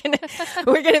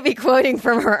we're gonna be quoting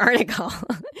from her article.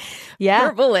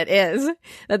 Her bullet is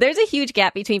that there's a huge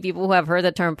gap between people who have heard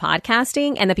the term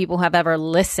podcasting and the people who have ever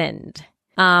listened.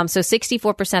 So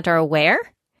 64% are aware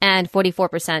and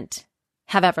 44%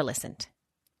 have ever listened.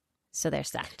 So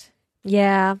there's that.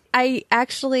 Yeah. I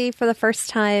actually, for the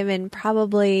first time in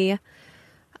probably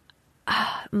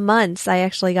months, I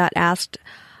actually got asked,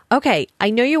 okay,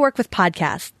 I know you work with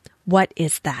podcasts. What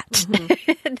is that?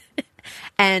 Mm-hmm.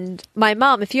 And my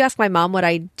mom, if you ask my mom what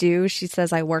I do, she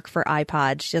says I work for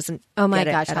iPod. She doesn't get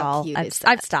it at all. I've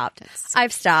stopped.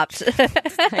 I've stopped.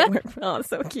 Oh,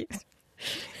 so cute.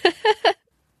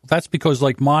 That's because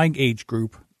like my age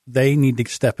group, they need to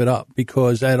step it up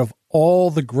because out of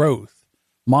all the growth,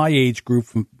 my age group,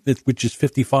 which is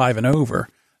 55 and over,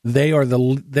 they're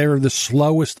the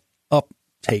slowest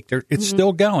uptake. It's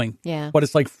still going, but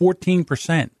it's like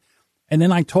 14%. And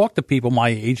then I talk to people my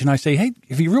age and I say, hey,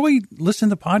 if you really listen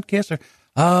to podcasts,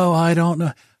 I don't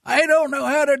know. I don't know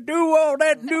how to do all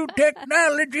that new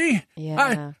technology.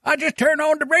 I just turn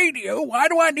on the radio. Why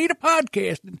do I need a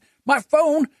podcast? My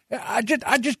phone, I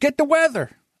just get the weather.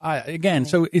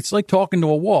 So it's like talking to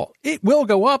a wall. It will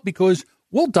go up because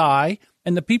we'll die.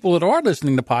 And the people that are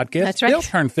listening to podcasts, they'll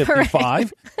turn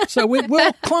 55. So it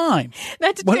will climb.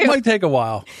 That's but true. It might take a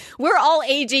while. We're all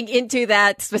aging into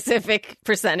that specific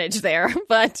percentage there.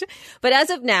 But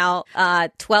as of now,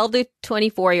 12 to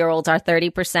 24-year-olds are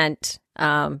 30%.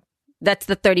 That's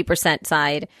the 30%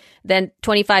 side. Then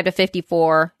 25 to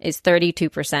 54 is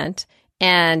 32%.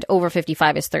 And over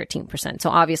 55 is 13%. So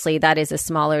obviously that is a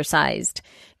smaller sized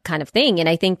kind of thing. And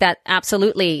I think that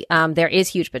absolutely there is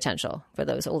huge potential for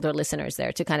those older listeners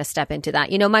there to kind of step into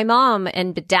that. You know, my mom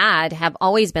and dad have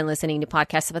always been listening to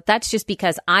podcasts, but that's just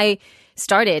because I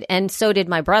started and so did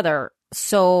my brother.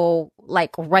 So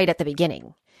like right at the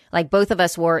beginning, like both of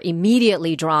us were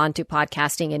immediately drawn to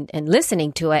podcasting and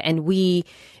listening to it. And we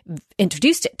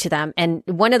introduced it to them. And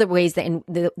one of the ways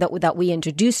that we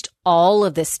introduced all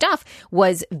of this stuff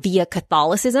was via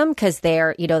Catholicism, because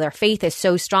their faith is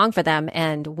so strong for them.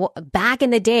 And back in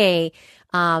the day,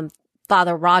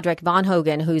 Father Roderick Von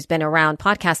Hogan, who's been around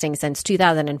podcasting since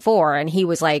 2004, and he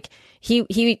was like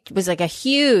a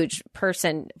huge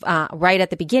person right at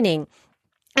the beginning.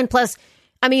 And plus,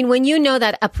 I mean, when you know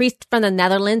that a priest from the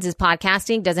Netherlands is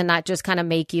podcasting, doesn't that just kind of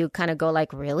make you kind of go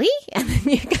like, really? And then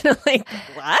you're kind of like,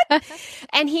 what?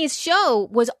 And his show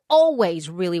was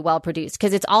always really well produced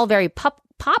because it's all very pop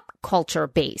culture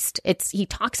based. He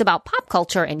talks about pop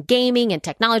culture and gaming and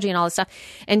technology and all this stuff.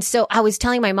 And so I was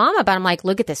telling my mom about it. I'm like,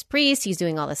 look at this priest. He's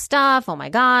doing all this stuff. Oh my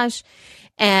gosh.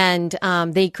 And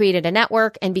they created a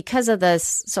network. And because of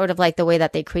this sort of like the way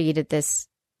that they created this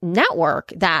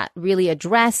network that really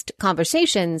addressed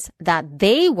conversations that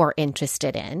they were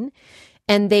interested in,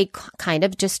 and they kind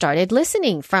of just started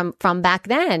listening from back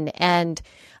then. And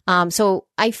so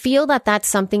I feel that that's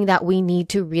something that we need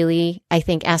to really, I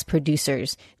think, as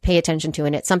producers, pay attention to.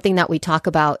 And it's something that we talk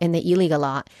about in the E-League a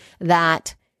lot,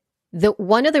 that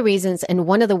one of the reasons and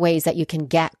one of the ways that you can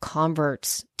get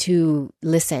converts to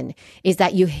listen is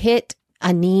that you hit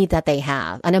a need that they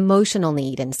have, an emotional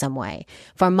need in some way.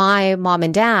 For my mom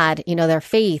and dad, their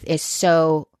faith is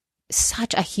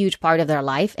such a huge part of their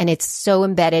life, and it's so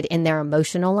embedded in their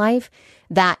emotional life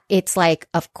that it's like,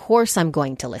 of course I'm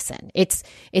going to listen. It's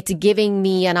giving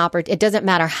me an opportunity. It doesn't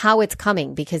matter how it's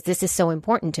coming because this is so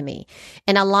important to me.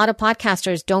 And a lot of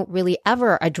podcasters don't really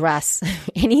ever address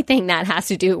anything that has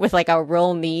to do with like a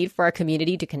real need for a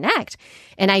community to connect.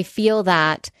 And I feel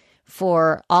that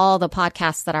for all the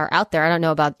podcasts that are out there, I don't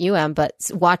know about you, Em, but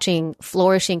watching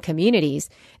flourishing communities,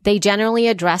 they generally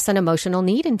address an emotional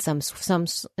need in some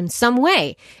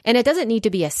way. And it doesn't need to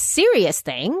be a serious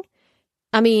thing.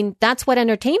 I mean, that's what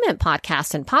entertainment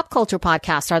podcasts and pop culture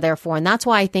podcasts are there for. And that's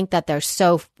why I think that they're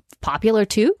so popular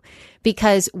too,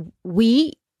 because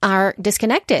we are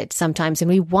disconnected sometimes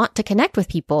and we want to connect with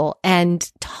people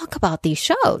and talk about these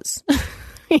shows,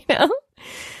 Yeah.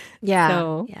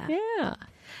 So, yeah.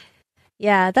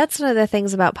 Yeah, that's one of the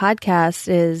things about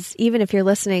podcasts is even if you're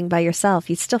listening by yourself,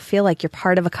 you still feel like you're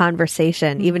part of a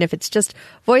conversation, even if it's just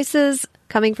voices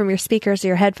coming from your speakers or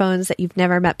your headphones that you've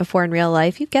never met before in real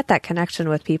life. You get that connection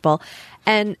with people.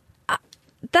 And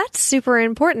that's super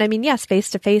important. I mean, yes,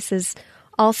 face-to-face is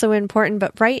also important,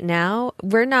 but right now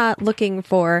we're not looking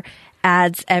for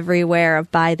ads everywhere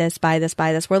of buy this, buy this,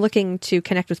 buy this. We're looking to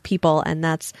connect with people, and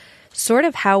that's sort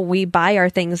of how we buy our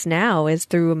things now, is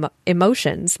through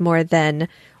emotions more than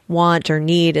want or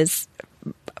need, is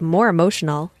more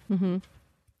emotional.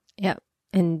 Yeah.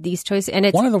 And these choices, and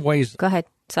it's one of the ways. Go ahead.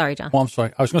 Sorry, John. Well, I'm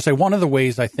sorry. I was going to say one of the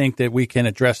ways I think that we can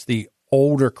address the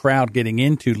older crowd getting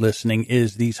into listening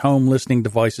is these home listening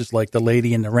devices, like the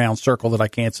lady in the round circle that I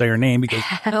can't say her name because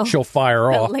she'll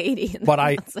fire The off. lady in the But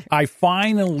round circle. I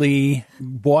finally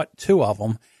bought 2 of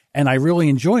them, and I really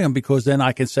enjoy them because then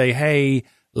I can say, "Hey,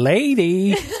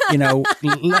 lady, can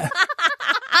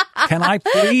I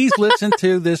please listen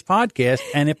to this podcast?"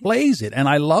 And it plays it, and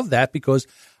I love that because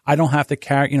I don't have to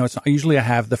carry. It's usually I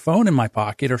have the phone in my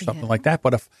pocket or something like that.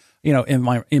 But if in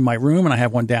my room, and I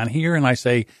have one down here, and I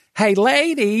say, "Hey,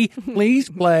 lady, please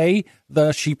play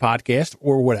the She Podcast,"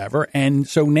 or whatever. And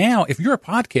so now, if you're a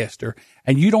podcaster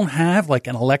and you don't have like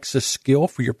an Alexa skill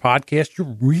for your podcast,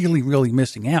 you're really, really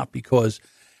missing out, because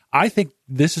I think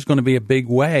this is going to be a big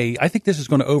way. I think this is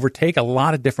going to overtake a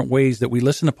lot of different ways that we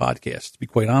listen to podcasts, to be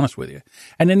quite honest with you.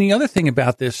 And then the other thing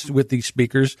about this with these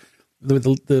speakers,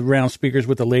 the round speakers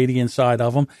with the lady inside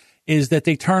of them, is that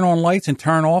they turn on lights and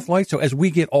turn off lights. So as we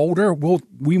get older,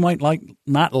 we might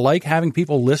not like having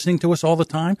people listening to us all the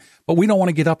time, but we don't want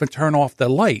to get up and turn off the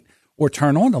light or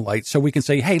turn on the light. So we can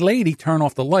say, "Hey, lady, turn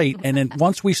off the light." And then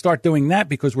once we start doing that,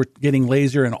 because we're getting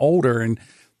lazier and older and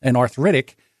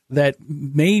arthritic, that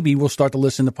maybe we'll start to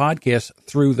listen to podcasts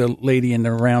through the lady in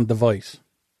the round device.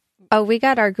 Oh, we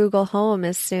got our Google Home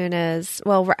as soon as,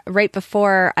 right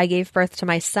before I gave birth to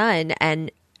my son. And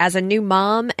as a new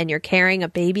mom and you're carrying a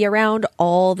baby around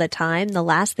all the time, the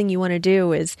last thing you want to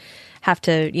do is have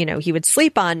to, he would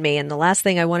sleep on me. And the last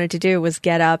thing I wanted to do was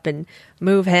get up and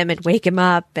move him and wake him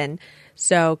up. And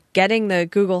so getting the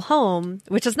Google Home,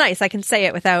 which is nice, I can say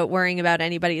it without worrying about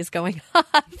anybody's going off.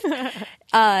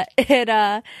 I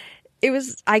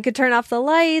could turn off the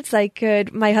lights.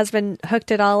 My husband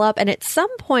hooked it all up. And at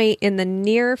some point in the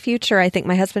near future, I think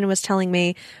my husband was telling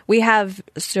me, we have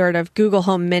sort of Google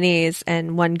Home Minis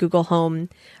and one Google Home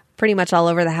pretty much all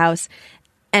over the house.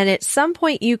 And at some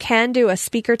point you can do a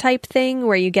speaker type thing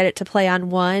where you get it to play on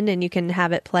one and you can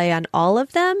have it play on all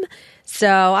of them.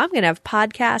 So I'm going to have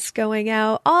podcasts going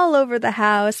out all over the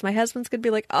house. My husband's going to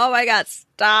be like, "Oh my God,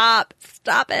 stop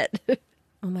it."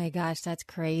 Oh my gosh, that's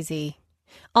crazy.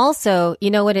 Also,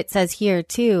 what it says here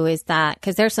too is that,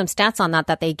 because there's some stats on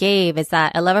that they gave, is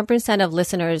that 11% of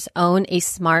listeners own a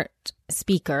smart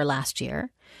speaker last year.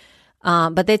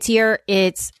 But this year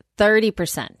it's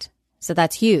 30%. So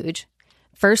that's huge.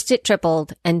 First, it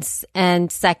tripled. And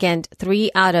second,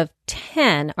 3 out of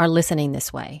 10 are listening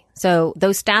this way. So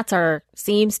those stats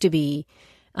seems to be,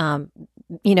 growing.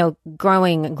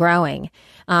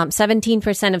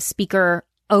 17% of speaker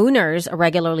owners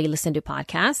regularly listen to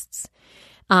podcasts.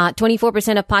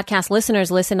 24% of podcast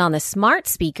listeners listen on the smart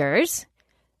speakers.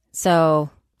 So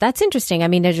that's interesting. I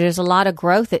mean, there's a lot of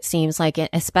growth, it seems like,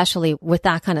 especially with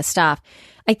that kind of stuff.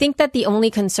 I think that the only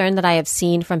concern that I have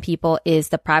seen from people is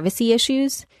the privacy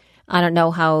issues. I don't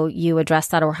know how you address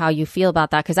that or how you feel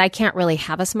about that, because I can't really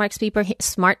have a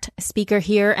smart speaker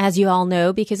here, as you all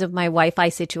know, because of my Wi-Fi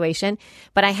situation.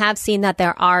 But I have seen that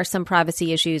there are some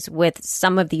privacy issues with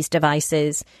some of these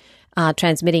devices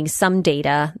transmitting some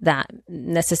data that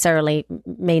necessarily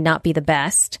may not be the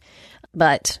best.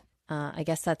 But I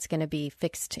guess that's going to be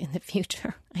fixed in the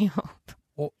future, I hope.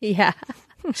 Well, yeah.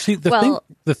 See, the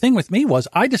thing with me was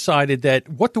I decided that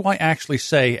what do I actually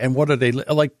say and what are they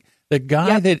like? The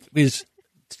guy that is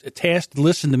tasked to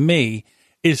listen to me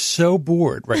is so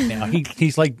bored right now.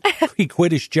 He's like, he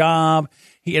quit his job.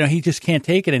 He just can't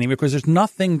take it anymore because there's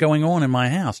nothing going on in my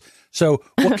house. So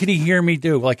what could he hear me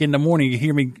do? Like in the morning, you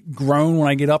hear me groan when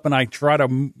I get up and I try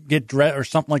to get dressed or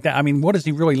something like that. I mean, what is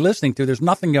he really listening to? There's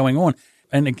nothing going on.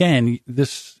 And again,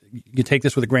 you take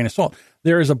this with a grain of salt.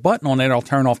 There is a button on it. I'll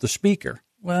turn off the speaker.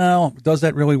 Well, does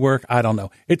that really work? I don't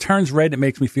know. It turns red. It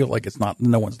makes me feel like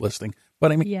no one's listening.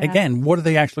 But I mean, again, what are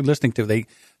they actually listening to?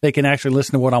 They can actually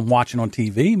listen to what I'm watching on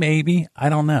TV, maybe. I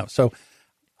don't know. So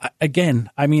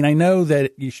again, I mean, I know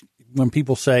that when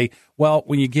people say, well,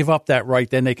 when you give up that right,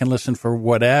 then they can listen for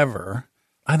whatever.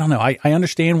 I don't know. I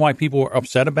understand why people are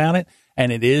upset about it,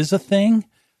 and it is a thing.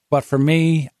 But for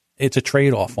me, it's a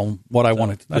trade-off on what I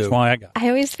wanted to do. That's why I got it. I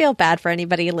always feel bad for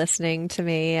anybody listening to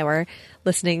me or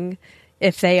listening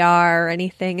if they are or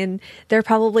anything. And they're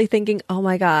probably thinking, oh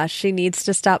my gosh, she needs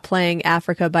to stop playing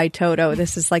Africa by Toto.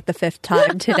 This is like the 5th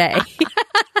time today.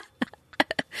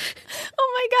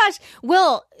 Oh my gosh.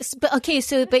 Well, but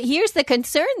here's the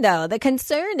concern, though. The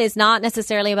concern is not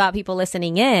necessarily about people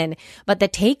listening in, but the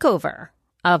takeover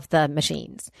of the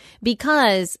machines,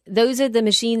 because those are the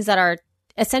machines that are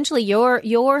essentially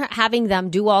you're having them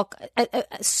do all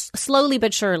slowly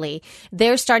but surely.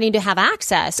 They're starting to have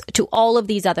access to all of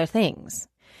these other things.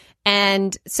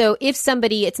 And so if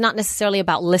somebody, it's not necessarily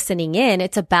about listening in,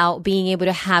 it's about being able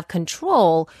to have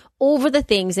control over the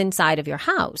things inside of your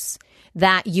house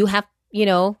that you have,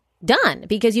 done,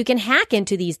 because you can hack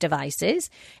into these devices.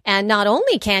 And not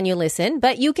only can you listen,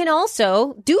 but you can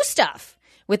also do stuff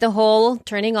with the whole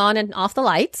turning on and off the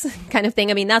lights kind of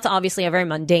thing. I mean, that's obviously a very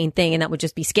mundane thing and that would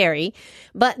just be scary,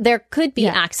 but there could be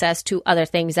access to other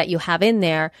things that you have in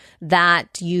there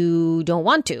that you don't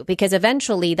want to, because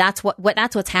eventually that's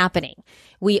what's happening.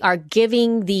 We are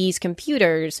giving these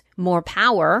computers more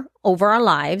power over our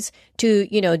lives to,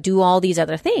 do all these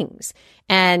other things.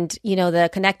 And, the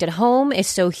connected home is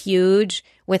so huge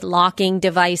with locking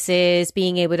devices,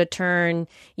 being able to turn,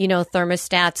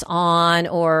 thermostats on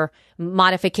or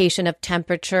modification of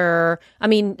temperature. I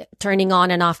mean, turning on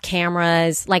and off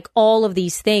cameras, like all of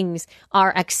these things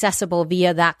are accessible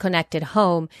via that connected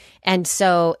home. And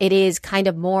so it is kind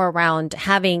of more around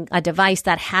having a device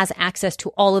that has access to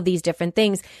all of these different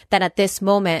things that at this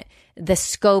moment, the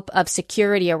scope of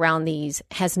security around these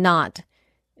has not,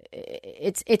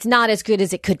 it's not as good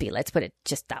as it could be. Let's put it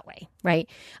just that way. Right.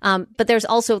 But there's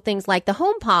also things like the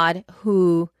HomePod,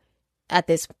 who at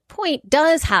this point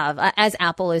does have, as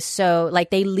Apple is so, like,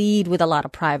 they lead with a lot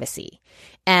of privacy,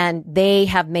 and they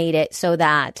have made it so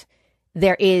that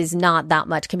there is not that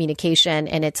much communication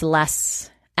and it's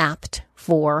less apt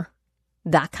for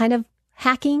that kind of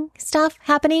hacking stuff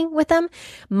happening with them.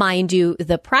 Mind you,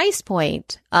 the price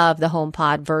point of the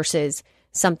HomePod versus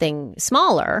something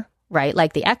smaller, right,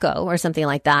 like the Echo or something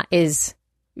like that, is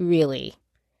really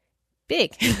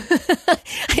big.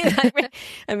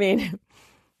 I mean...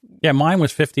 Yeah, mine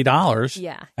was $50.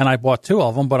 Yeah. And I bought two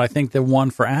of them, but I think the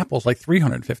one for Apple's like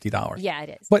 $350. Yeah,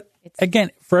 it is. But again,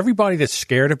 for everybody that's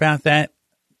scared about that,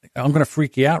 I'm going to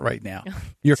freak you out right now.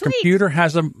 Your computer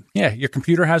has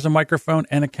a microphone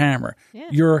and a camera. Yeah.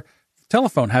 Your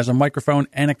telephone has a microphone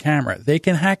and a camera. They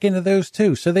can hack into those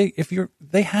too. So they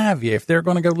have you if they're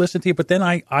going to go listen to you. But then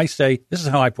I say, this is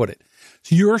how I put it.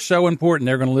 So you're so important,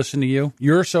 they're going to listen to you.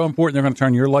 You're so important, they're going to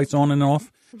turn your lights on and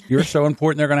off. You're so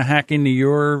important, they're going to hack into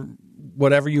your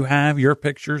whatever you have, your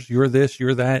pictures, your this,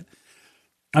 your that.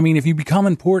 I mean, if you become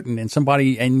important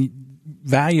and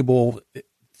valuable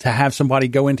to have somebody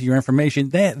go into your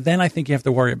information, then I think you have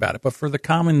to worry about it. But for the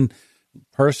common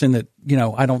person that,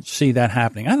 I don't see that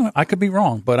happening. I could be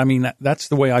wrong, but I mean, that's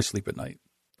the way I sleep at night.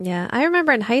 Yeah. I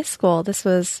remember in high school, this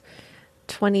was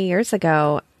 20 years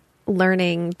ago,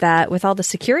 learning that with all the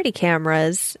security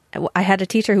cameras, I had a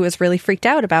teacher who was really freaked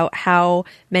out about how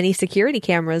many security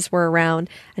cameras were around.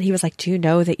 And he was like, do you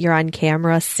know that you're on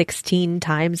camera 16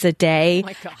 times a day? Oh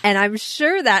my God. And I'm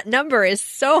sure that number is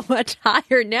so much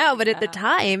higher now. But at the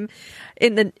time,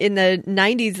 in the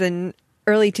 90s and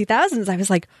early 2000s, I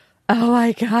was like, oh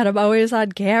my God, I'm always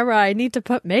on camera. I need to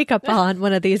put makeup on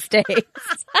one of these days.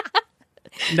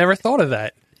 Never thought of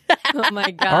that. Oh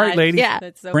my God. All right, ladies,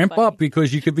 That's so ramp funny. up,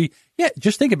 because you could be,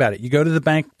 just think about it. You go to the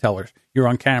bank tellers, you're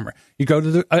on camera. You go to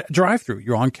the drive-through,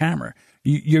 you're on camera.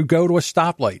 You go to a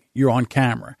stoplight, you're on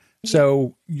camera.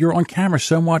 So you're on camera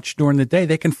so much during the day,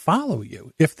 they can follow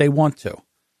you if they want to.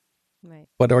 Right.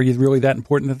 But are you really that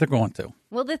important that they're going to?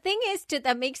 Well, the thing is,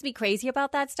 that makes me crazy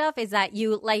about that stuff is that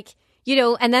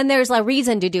and then there's a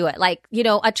reason to do it. Like,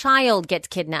 a child gets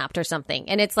kidnapped or something.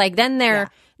 And it's like, then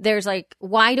there's like,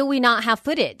 why do we not have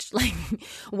footage? Like,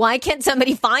 why can't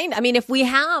somebody find? I mean, if we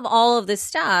have all of this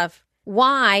stuff,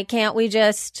 why can't we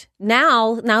just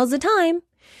now's the time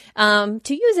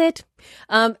to use it?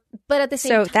 But at the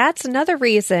same time. So that's another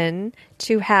reason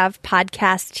to have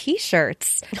podcast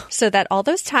t-shirts, so that all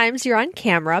those times you're on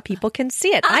camera, people can see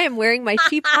it. I am wearing my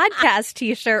cheap podcast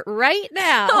t-shirt right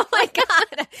now. Oh my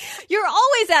God. You're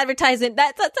always advertising.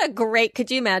 That's a great,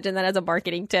 could you imagine that as a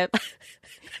marketing tip?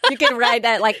 You can write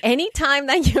that like anytime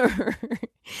that you're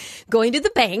going to the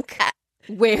bank.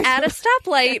 Where at a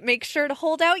stoplight, make sure to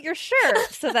hold out your shirt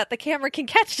so that the camera can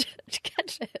catch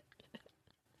it.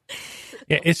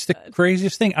 Yeah, it's the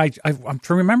craziest thing. I'm trying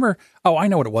to remember. Oh, I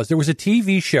know what it was. There was a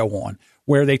TV show on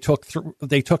where they took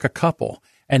a couple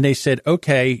and they said,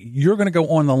 okay, you're going to go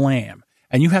on the lam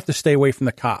and you have to stay away from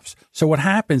the cops. So what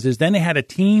happens is then they had a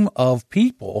team of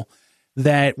people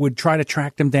that would try to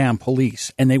track them down,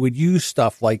 police, and they would use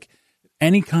stuff like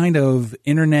any kind of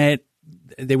internet.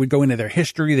 They would go into their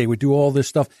history. They would do all this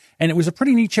stuff. And it was a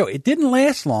pretty neat show. It didn't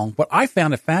last long, but I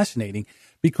found it fascinating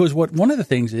Because one of the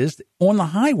things is on the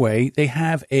highway, they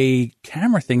have a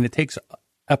camera thing that takes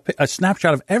a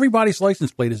snapshot of everybody's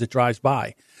license plate as it drives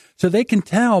by. So they can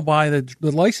tell by the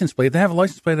license plate, if they have a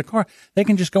license plate of the car, they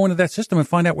can just go into that system and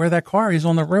find out where that car is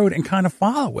on the road and kind of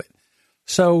follow it.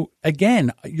 So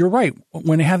again, you're right.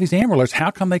 When they have these Amber Alerts, how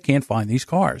come they can't find these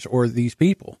cars or these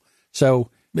people?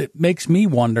 So it makes me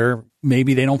wonder,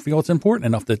 maybe they don't feel it's important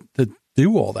enough to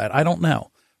do all that. I don't know.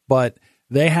 But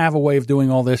they have a way of doing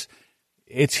all this.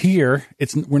 It's here.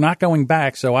 We're not going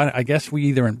back. So I guess we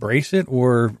either embrace it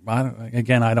or,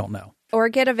 I don't know. Or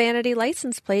get a vanity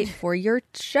license plate for your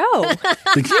show.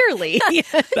 Clearly.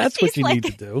 That's what you need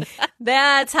to do.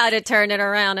 That's how to turn it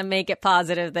around and make it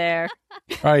positive there.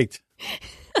 Right.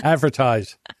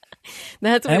 Advertise.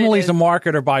 That's what Emily's a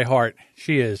marketer by heart.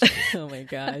 She is. Oh, my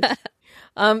gosh.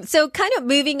 So kind of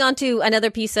moving on to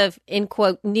another piece of, in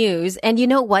quote, news. And you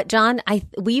know what, John?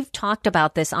 We've talked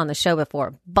about this on the show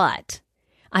before, but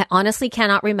I honestly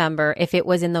cannot remember if it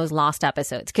was in those lost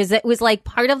episodes, because it was like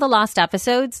part of the lost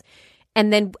episodes.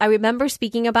 And then I remember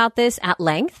speaking about this at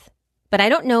length, but I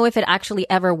don't know if it actually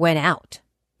ever went out.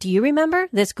 Do you remember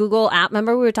this Google app?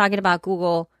 Remember we were talking about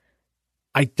Google?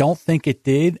 I don't think it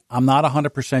did. I'm not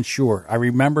 100% sure. I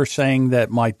remember saying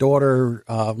that my daughter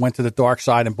went to the dark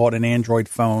side and bought an Android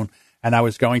phone, and I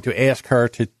was going to ask her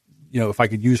to, if I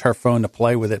could use her phone to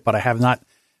play with it, but I have not.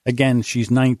 Again,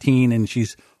 she's 19 and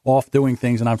she's off doing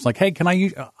things, and I was like, hey, can I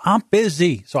use, I'm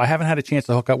busy. So I haven't had a chance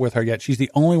to hook up with her yet. She's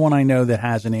the only one I know that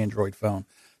has an Android phone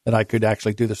that I could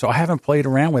actually do this. So I haven't played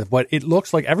around with it, but it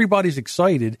looks like everybody's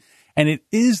excited, and it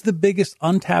is the biggest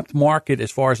untapped market as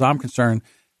far as I'm concerned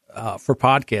for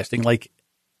podcasting. Like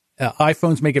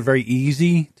iPhones make it very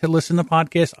easy to listen to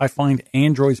podcasts. I find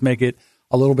Androids make it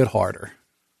a little bit harder.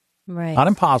 Right. Not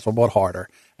impossible, but harder.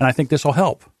 And I think this will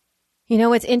help. You know,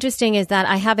 what's interesting is that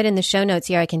I have it in the show notes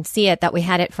here. I can see it that we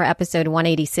had it for episode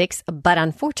 186. But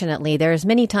unfortunately, there's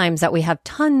many times that we have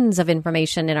tons of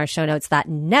information in our show notes that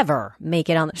never make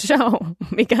it on the show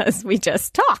because we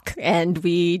just talk and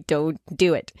we don't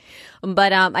do it.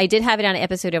 But I did have it on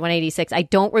episode 186. I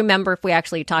don't remember if we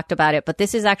actually talked about it, but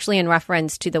this is actually in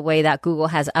reference to the way that Google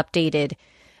has updated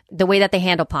the way that they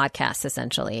handle podcasts,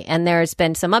 essentially. And there's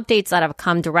been some updates that have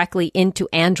come directly into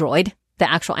Android,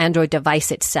 the actual Android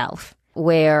device itself,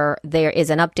 where there is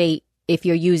an update if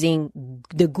you're using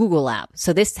the Google app.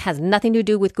 So this has nothing to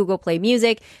do with Google Play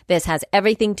Music. This has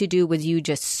everything to do with you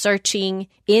just searching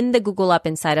in the Google app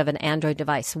inside of an Android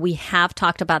device. We have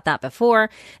talked about that before.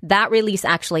 That release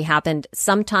actually happened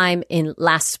sometime in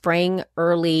last spring,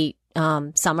 early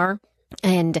summer.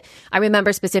 And I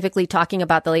remember specifically talking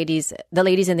about the ladies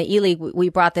in the E-League. We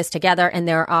brought this together, and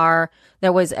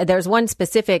there's one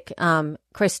specific,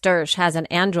 Chris Dersh has an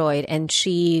Android, and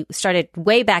she started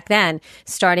way back then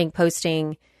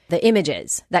posting the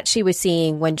images that she was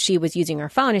seeing when she was using her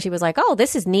phone. And she was like, oh,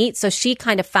 this is neat. So she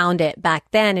kind of found it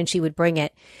back then, and she would bring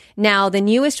it. Now, the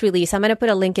newest release, I'm going to put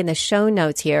a link in the show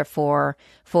notes here for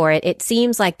it. It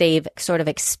seems like they've sort of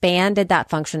expanded that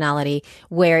functionality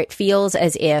where it feels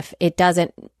as if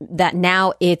that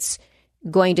now it's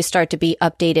going to start to be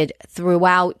updated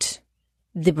throughout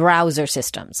the browser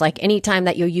systems, like anytime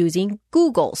that you're using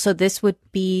Google. So this would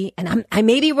be, and I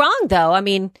may be wrong though. I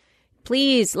mean,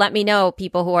 please let me know,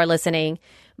 people who are listening.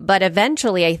 But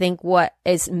eventually, I think what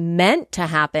is meant to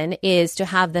happen is to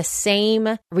have the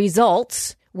same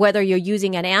results, whether you're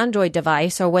using an Android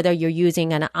device or whether you're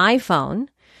using an iPhone.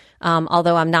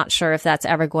 Although I'm not sure if that's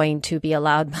ever going to be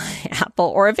allowed by Apple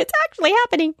or if it's actually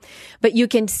happening. But you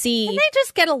can see. Can they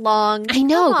just get along? I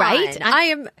know, Come right? on. I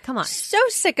am so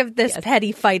sick of this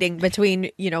petty fighting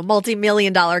between,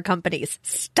 multi-million-dollar companies.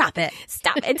 Stop it.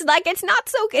 Stop. It's like, it's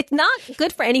not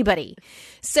good for anybody.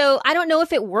 So I don't know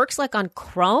if it works like on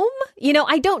Chrome.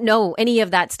 I don't know any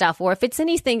of that stuff or if it's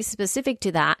anything specific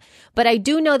to that. But I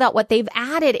do know that what they've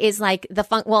added is like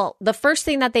the first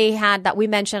thing that they had that we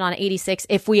mentioned on 86,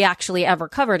 if we actually ever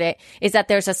covered it, is that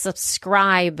there's a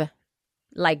subscribe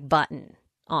button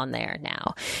on there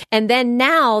now. And then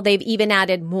now they've even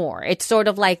added more. It's sort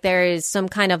of like there is some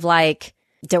kind of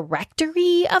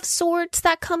directory of sorts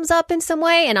that comes up in some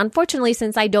way. And unfortunately,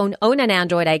 since I don't own an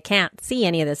Android, I can't see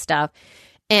any of this stuff.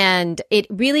 And it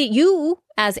really, you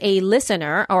as a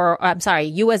listener,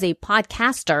 you as a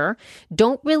podcaster,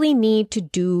 don't really need to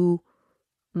do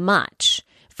much.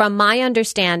 From my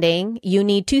understanding, you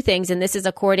need two things, and this is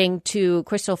according to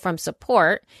Crystal from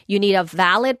Support. You need a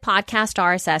valid podcast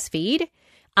RSS feed,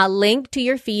 a link to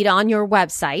your feed on your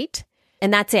website,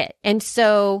 and that's it. And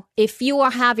so if you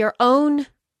have your own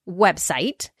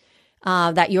website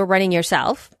that you're running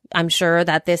yourself, I'm sure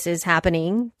that this is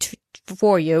happening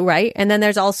for you, right? And then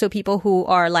there's also people who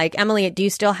are like, Emily, do you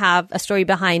still have a story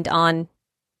behind on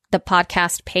the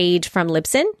podcast page from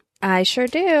Libsyn? I sure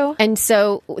do. And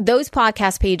so those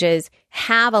podcast pages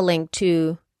have a link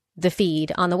to the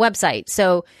feed on the website.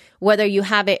 So whether you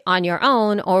have it on your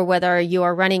own or whether you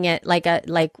are running it like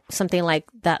something like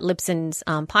that Libsyn's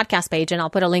podcast page, and I'll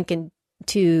put a link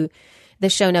into the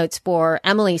show notes for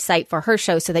Emily's site for her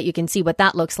show so that you can see what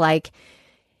that looks like.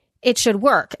 It should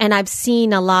work. And I've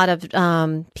seen a lot of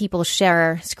people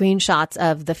share screenshots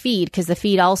of the feed, because the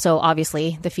feed also,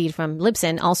 obviously, the feed from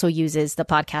Libsyn also uses the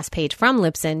podcast page from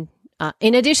Libsyn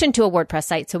in addition to a WordPress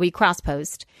site. So we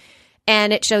cross-post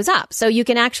and it shows up. So you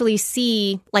can actually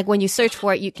see, like when you search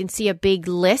for it, you can see a big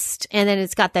list, and then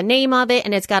it's got the name of it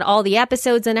and it's got all the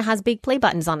episodes, and it has big play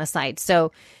buttons on the side.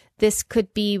 So this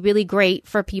could be really great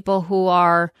for people who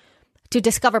are to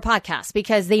discover podcasts,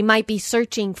 because they might be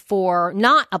searching for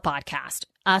not a podcast,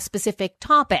 a specific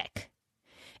topic,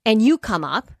 and you come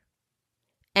up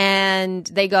and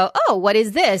they go, oh, what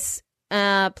is this?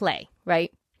 Play,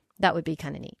 right? That would be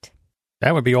kind of neat.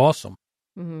 That would be awesome.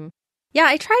 Mm-hmm. Yeah,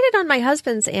 I tried it on my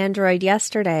husband's Android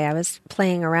yesterday. I was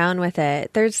playing around with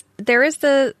it. There is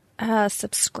the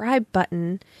subscribe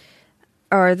button,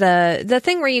 or the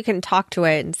thing where you can talk to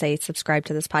it and say subscribe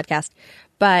to this podcast,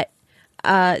 but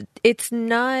it's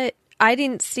not. I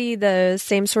didn't see the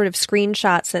same sort of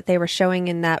screenshots that they were showing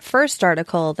in that first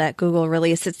article that Google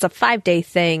released. It's a 5-day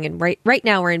thing, and right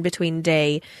now we're in between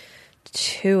day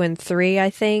 2 and 3, I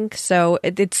think. So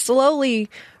it's slowly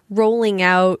rolling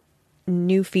out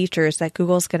new features that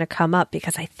Google's going to come up,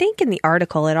 because I think in the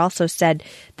article it also said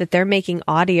that they're making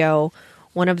audio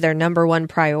one of their number one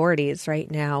priorities right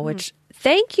now, which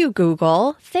thank you,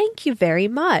 Google. Thank you very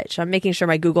much. I'm making sure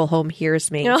my Google Home hears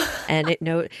me and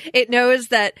it knows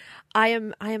that I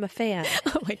am a fan.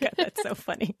 Oh my God, that's so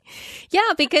funny.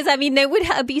 Yeah, because I mean, they would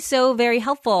be so very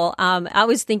helpful. I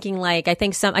was thinking, like,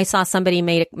 I saw somebody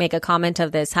make a comment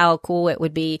of this, how cool it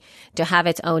would be to have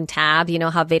its own tab. You know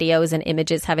how videos and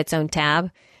images have its own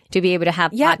tab? To be able to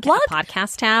have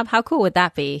podcast tab. How cool would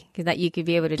that be? That you could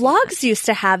be able to do blogs used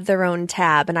to have their own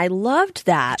tab, and I loved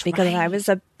that. That's because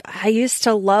right. I used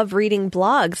to love reading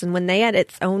blogs, and when they had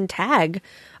its own tag,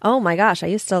 oh my gosh, I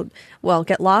used to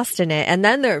get lost in it. And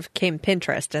then there came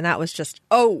Pinterest, and that was just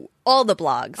all the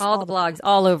blogs,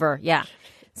 all over. Yeah.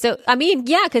 So, I mean,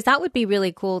 yeah, because that would be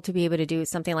really cool to be able to do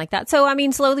something like that. So, I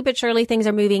mean, slowly but surely things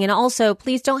are moving. And also,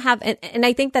 please don't have, and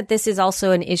I think that this is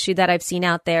also an issue that I've seen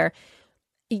out there.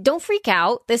 Don't freak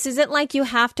out. This isn't like you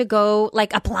have to go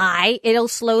like apply. It'll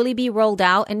slowly be rolled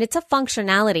out, and it's a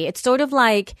functionality. It's sort of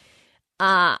like,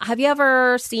 have you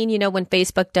ever seen, when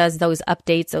Facebook does those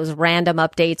updates, those random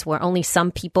updates where only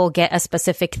some people get a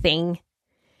specific thing?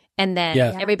 And then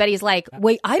everybody's like,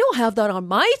 wait, I don't have that on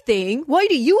my thing. Why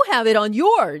do you have it on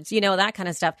yours? That kind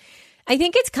of stuff. I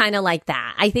think it's kind of like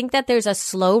that. I think that there's a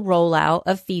slow rollout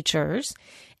of features.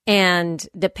 And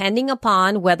depending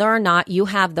upon whether or not you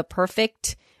have the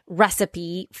perfect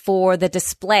recipe for the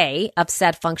display of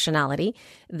said functionality,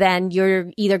 then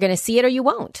you're either going to see it or you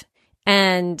won't.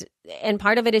 And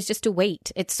part of it is just to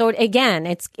wait. It's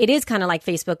it is kind of like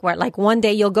Facebook, where like one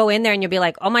day you'll go in there and you'll be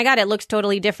like, oh my God, it looks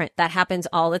totally different. That happens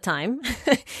all the time.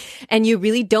 And you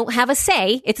really don't have a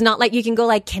say. It's not like you can go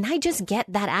like, can I just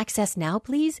get that access now,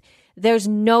 please? There's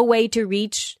no way to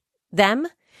reach them,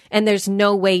 and there's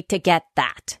no way to get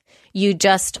that. You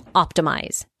just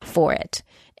optimize for it.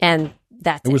 And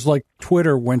that's it. Was like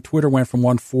Twitter, when Twitter went from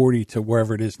 140 to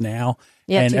wherever it is now.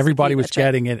 Yeah, and everybody was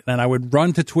getting it. And I would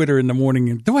run to Twitter in the morning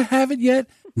and, do I have it yet?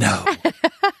 No.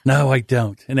 No, I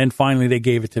don't. And then finally they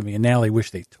gave it to me. And now they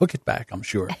wish they took it back, I'm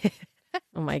sure.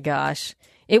 Oh my gosh.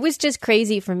 It was just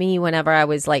crazy for me whenever I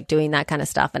was like doing that kind of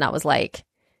stuff. And I was like,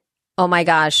 oh my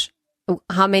gosh,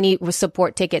 how many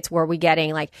support tickets were we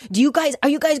getting? Like, are you guys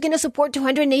going to support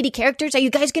 280 characters? Are you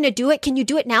guys going to do it? Can you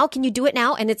do it now? Can you do it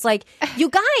now? And it's like, you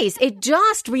guys, it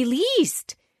just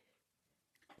released.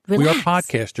 Relax. We are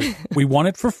podcasters. We want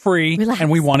it for free. And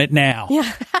we want it now.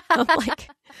 Yeah. I'm like,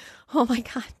 oh my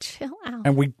God, chill out.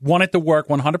 And we want it to work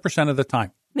 100% of the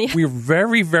time. Yeah. We're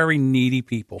very, very needy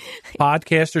people.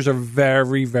 Podcasters are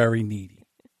very, very needy.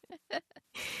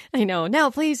 I know. Now,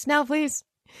 please.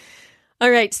 All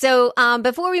right. So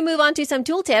before we move on to some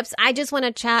tool tips, I just want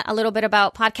to chat a little bit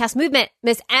about podcast movement.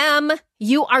 Miss M,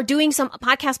 you are doing some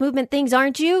podcast movement things,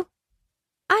 aren't you?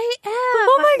 I am.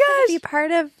 Oh my gosh.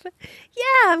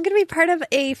 I'm going to be part of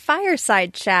a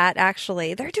fireside chat,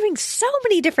 actually. They're doing so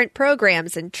many different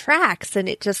programs and tracks, and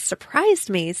it just surprised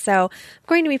me. So I'm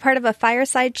going to be part of a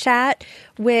fireside chat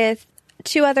with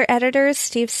 2 other editors,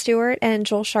 Steve Stewart and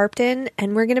Joel Sharpton,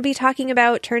 and we're going to be talking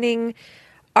about turning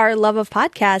our love of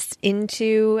podcasts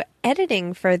into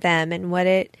editing for them and what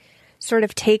it sort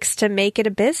of takes to make it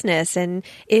a business. And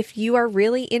if you are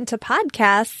really into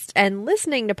podcasts and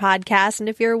listening to podcasts, and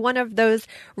if you're one of those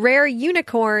rare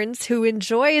unicorns who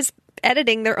enjoys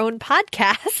editing their own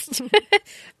podcast,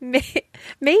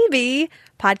 maybe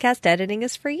podcast editing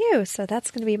is for you. So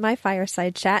that's going to be my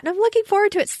fireside chat. And I'm looking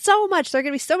forward to it so much. There are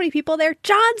going to be so many people there.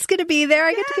 John's going to be there.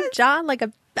 I get to give John like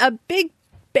a big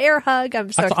bear hug.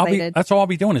 I'm so excited. That's all I'll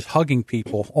be doing is hugging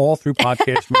people all through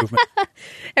Podcast Movement.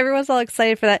 Everyone's all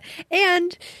excited for that.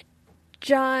 And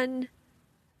John,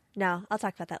 no, I'll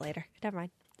talk about that later. Never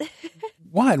mind.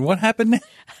 What happened? I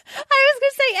was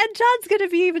going to say, and John's going to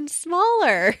be even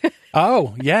smaller.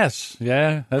 Oh, yes.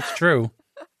 Yeah, that's true.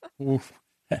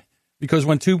 Because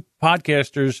when two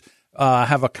podcasters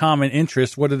have a common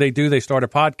interest, what do? They start a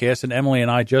podcast, and Emily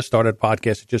and I just started a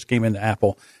podcast. It just came into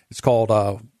Apple. It's called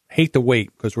Hate the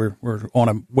Weight, because we're on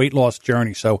a weight loss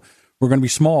journey. So we're going to be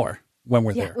smaller when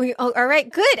we're there. All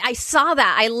right, good. I saw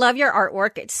that. I love your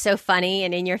artwork. It's so funny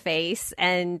and in your face,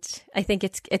 and I think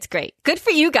it's great. Good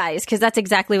for you guys, because that's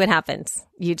exactly what happens.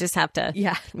 You just have to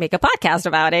make a podcast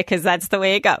about it, because that's the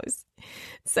way it goes.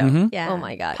 So, oh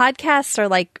my God. Podcasts are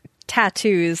like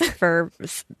tattoos for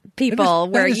people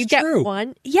where you get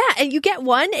one. Yeah, and you get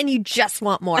one and you just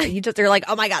want more. You're like,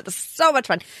 oh my God, this is so much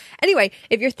fun. Anyway,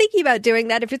 if you're thinking about doing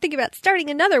that, if you're thinking about starting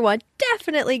another one,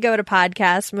 definitely go to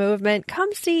Podcast Movement.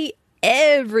 Come see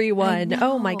everyone.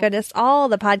 Oh my goodness. All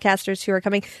the podcasters who are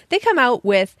coming, they come out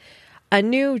with a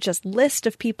new just list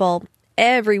of people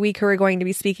every week who are going to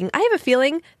be speaking. I have a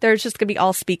feeling there's just going to be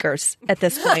all speakers at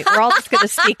this point. We're all just going to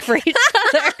speak for each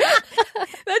other.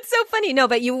 That's so funny. No,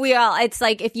 but we all, it's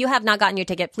like, if you have not gotten your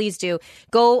ticket, please do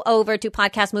go over to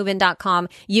podcastmovement.com.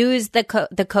 Use the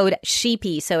code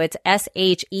SHEEP. So it's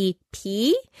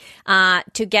SHEP,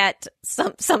 to get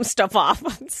some stuff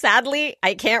off. Sadly,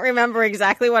 I can't remember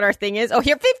exactly what our thing is. Oh,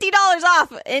 here, $50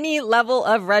 off any level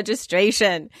of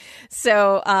registration.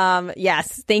 So,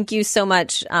 yes, thank you so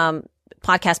much.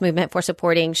 Podcast Movement for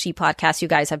supporting She Podcast. You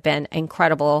guys have been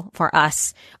incredible for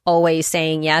us, always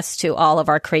saying yes to all of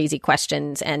our crazy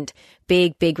questions, and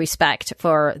big respect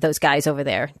for those guys over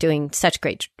there doing such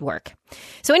great work.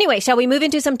 So anyway, shall we move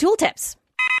into some tool tips?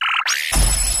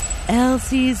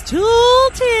 Elsie's tool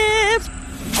tips.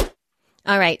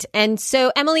 All right. And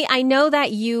so, Emily, I know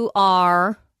that you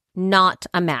are not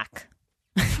a Mac.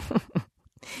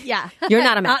 Yeah. You're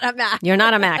not a Mac. Not a Mac. You're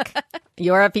not a Mac.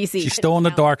 You're a PC. She's still on the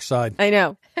dark side. I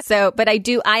know. So, but I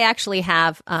actually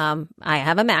have, I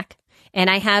have a Mac, and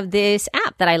I have this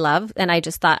app that I love, and I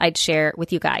just thought I'd share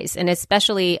with you guys, and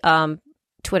especially,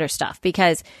 Twitter stuff,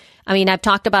 because I mean, I've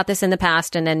talked about this in the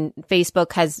past, and then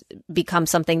Facebook has become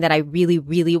something that I really,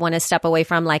 really want to step away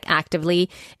from, like actively,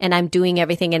 and I'm doing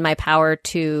everything in my power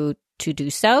to do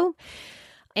so.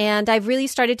 And I've really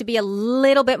started to be a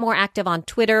little bit more active on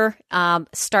Twitter,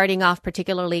 starting off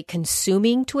particularly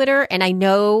consuming Twitter. And I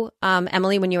know,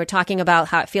 Emily, when you were talking about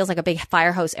how it feels like a big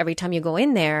firehouse every time you go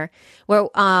in there, where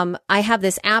I have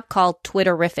this app called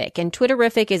Twitterrific. And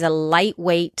Twitterrific is a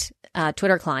lightweight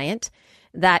Twitter client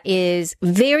that is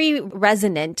very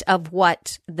resonant of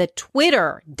what the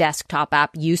Twitter desktop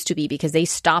app used to be, because they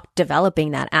stopped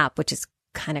developing that app, which is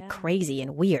kind of crazy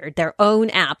and weird. Their own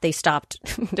app, they stopped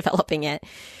developing it.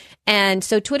 And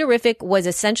so Twitterrific was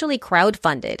essentially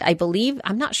crowdfunded. I believe,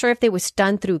 I'm not sure if it was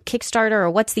done through Kickstarter or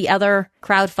what's the other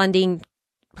crowdfunding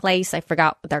place. I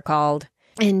forgot what they're called.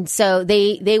 And so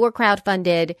they were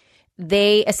crowdfunded.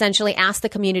 They essentially asked the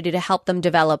community to help them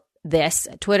develop this.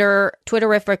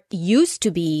 Twitterrific used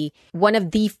to be one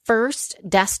of the first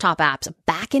desktop apps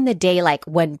back in the day, like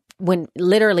when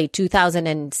literally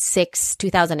 2006,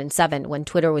 2007, when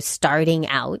Twitter was starting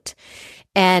out.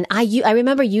 And I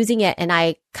remember using it, and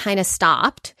I kind of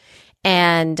stopped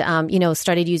and,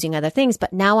 started using other things.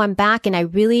 But now I'm back, and I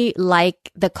really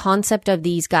like the concept of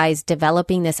these guys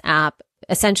developing this app,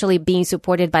 essentially being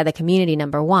supported by the community,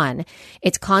 number one.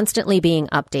 It's constantly being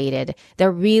updated.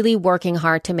 They're really working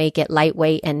hard to make it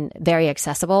lightweight and very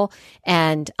accessible.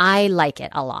 And I like it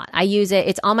a lot. I use it.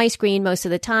 It's on my screen most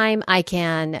of the time. I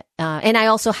can, and I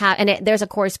also have, there's a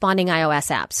corresponding iOS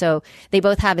app. So they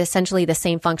both have essentially the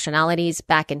same functionalities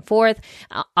back and forth.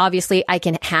 Obviously, I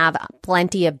can have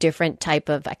plenty of different type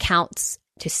of accounts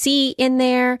to see in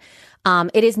there.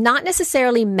 It is not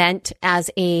necessarily meant as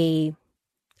a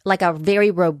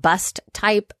very robust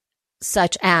type,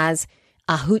 such as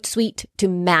a Hootsuite to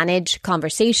manage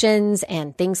conversations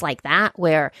and things like that,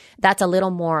 where that's a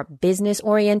little more business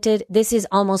oriented. This is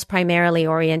almost primarily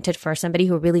oriented for somebody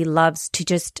who really loves to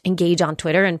just engage on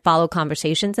Twitter and follow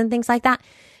conversations and things like that.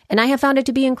 And I have found it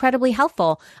to be incredibly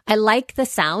helpful. I like the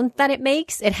sound that it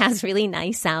makes. It has really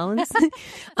nice sounds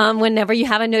whenever you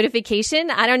have a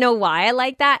notification. I don't know why I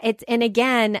like that. And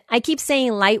again, I keep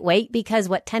saying lightweight because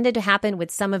what tended to happen with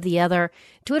some of the other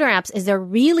Twitter apps is they're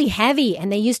really heavy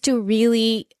and they used to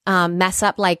really mess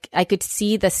up. Like I could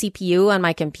see the CPU on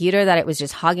my computer that it was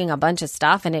just hugging a bunch of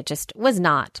stuff and it just was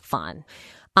not fun.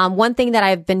 One thing that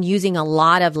I've been using a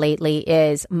lot of lately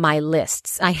is my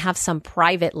lists. I have some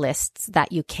private lists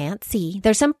that you can't see.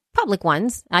 There's some public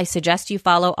ones. I suggest you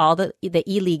follow all the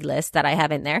e-league lists that I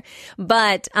have in there.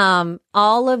 But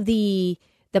all of the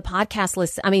podcast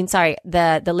lists,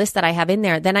 the list that I have in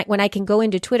there, then when I can go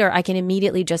into Twitter, I can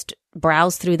immediately just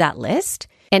browse through that list.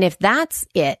 And if that's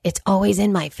it, it's always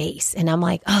in my face. And I'm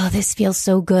like, oh, this feels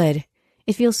so good.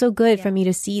 It feels so good for me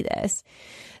to see this.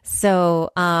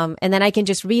 So, and then I can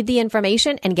just read the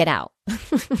information and get out.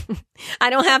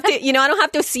 I don't have to, I don't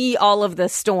have to see all of the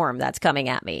storm that's coming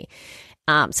at me.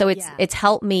 So it's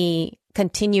helped me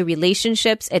continue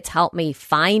relationships. It's helped me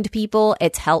find people.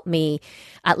 It's helped me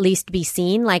at least be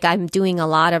seen. Like I'm doing a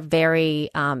lot of very,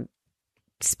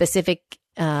 specific,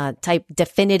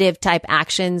 definitive type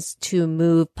actions to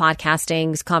move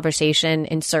podcasting's conversation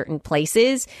in certain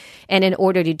places. And in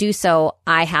order to do so,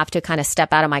 I have to kind of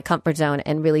step out of my comfort zone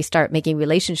and really start making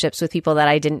relationships with people that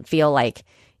I didn't feel like,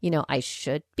 I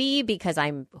should be because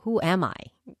who am I?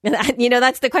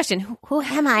 That's the question. Who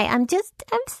am I? I'm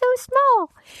so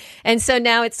small. And so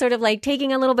now it's sort of like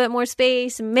taking a little bit more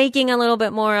space, making a little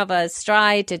bit more of a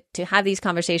stride to have these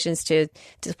conversations, to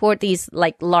support these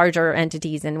like larger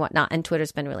entities and whatnot. And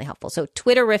Twitter's been really helpful. So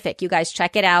Twitterrific, you guys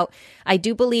check it out. I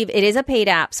do believe it is a paid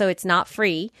app, so it's not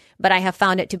free, but I have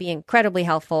found it to be incredibly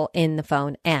helpful in the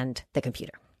phone and the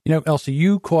computer. Elsie,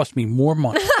 you cost me more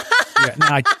money.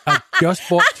 I just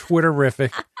bought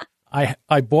Twitterrific.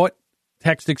 I bought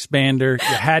Text Expander.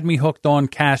 You had me hooked on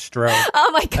Castro. Oh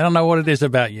my God. I don't know what it is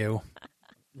about you.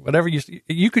 Whatever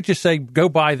you could just say, go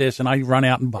buy this, and I run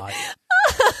out and buy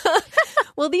it.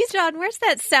 Well, John, where's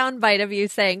that soundbite of you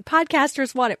saying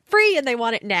podcasters want it free and they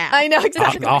want it now? I know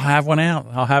exactly. I'll have one out.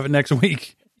 I'll have it next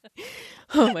week.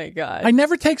 Oh my God. I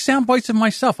never take sound bites of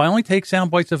myself. I only take sound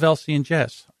bites of Elsie and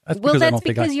Jess. That's because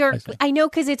I know,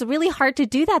 because it's really hard to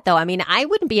do that though. I mean, I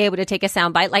wouldn't be able to take a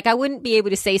sound bite. Like I wouldn't be able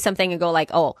to say something and go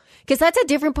like, oh, because that's a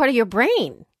different part of your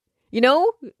brain.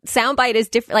 Sound bite is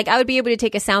different. Like I would be able to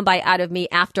take a sound bite out of me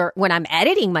after when I'm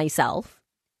editing myself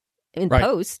in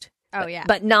post. Oh yeah.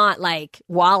 But not like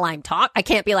while I'm talking. I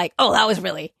can't be like, oh,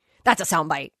 that's a sound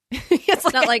bite.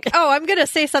 It's not like, oh, I'm going to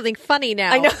say something funny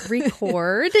now. I know.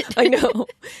 Record. I know.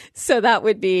 So that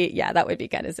would be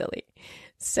kind of silly.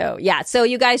 So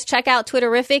you guys check out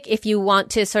Twitterrific if you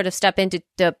want to sort of step into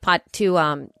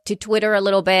to Twitter a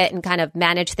little bit and kind of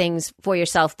manage things for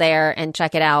yourself there and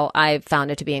check it out. I've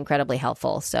found it to be incredibly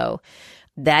helpful. So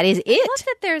that is it. I love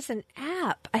that there's an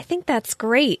app. I think that's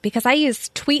great because I use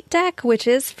TweetDeck, which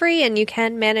is free, and you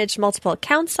can manage multiple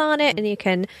accounts on it and you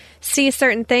can see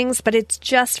certain things, but it's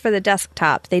just for the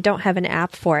desktop. They don't have an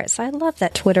app for it. So I love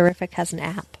that Twitterrific has an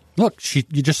app. Look,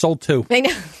 you just sold 2. I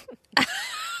know.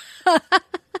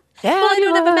 Yeah, well, I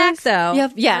don't have a Mac though.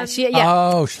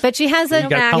 Oh, but she has a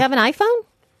Mac. You have an iPhone?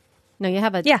 No, you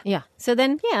have a yeah. So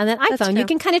then iPhone, you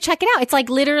can kind of check it out. It's like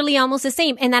literally almost the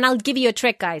same. And then I'll give you a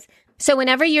trick, guys. So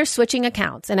whenever you're switching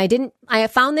accounts, and I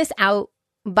found this out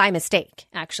by mistake,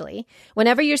 actually.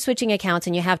 Whenever you're switching accounts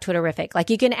and you have Twitterrific, like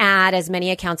you can add as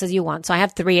many accounts as you want. So I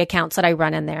have 3 accounts that I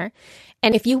run in there.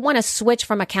 And if you want to switch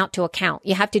from account to account,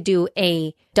 you have to do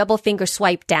a double finger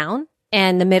swipe down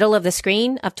in the middle of the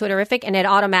screen of Twitterrific, and it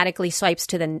automatically swipes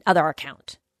to the other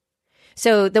account.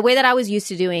 So the way that I was used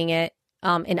to doing it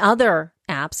in other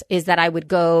apps is that I would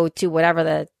go to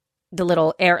whatever the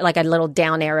little arrow, like a little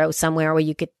down arrow somewhere where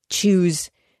you could choose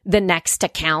the next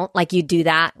account. Like you do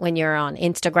that when you're on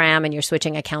Instagram and you're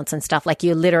switching accounts and stuff. Like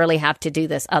you literally have to do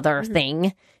this other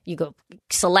thing. You go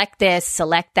select this,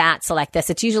 select that, select this.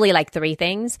 It's usually like 3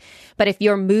 things. But if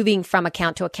you're moving from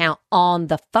account to account on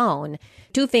the phone,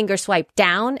 2 finger swipe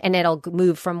down and it'll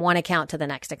move from one account to the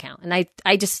next account. And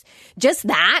I just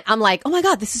that, I'm like, oh my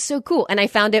God, this is so cool. And I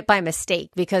found it by mistake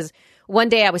because one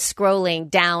day I was scrolling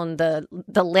down the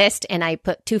list and I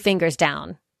put 2 fingers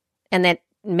down and then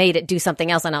made it do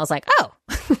something else. And I was like, oh,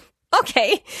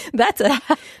 okay, that's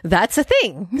a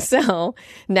thing. So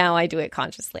now I do it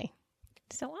consciously.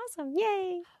 So awesome.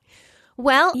 Yay.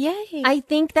 Well, yay. I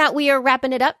think that we are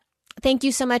wrapping it up. Thank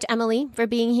you so much, Emily, for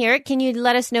being here. Can you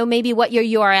let us know maybe what your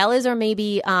URL is or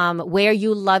maybe where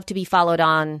you love to be followed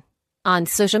on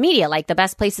social media, like the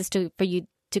best places for you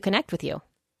to connect with you?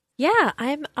 Yeah,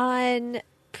 I'm on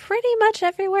pretty much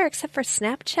everywhere except for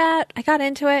Snapchat. I got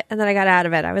into it and then I got out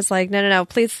of it. I was like, no,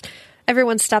 please,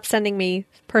 everyone stop sending me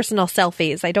personal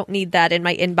selfies. I don't need that in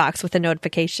my inbox with a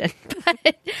notification.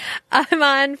 But I'm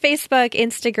on Facebook,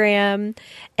 Instagram,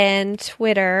 and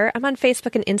Twitter. I'm on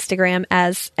Facebook and Instagram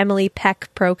as Emily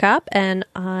Peck Prokop, and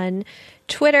on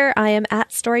Twitter, I am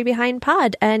at Story Behind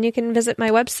Pod, and you can visit my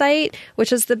website,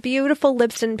 which is the beautiful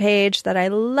Libsyn page that I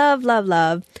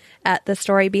love, at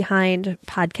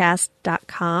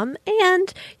thestorybehindpodcast.com.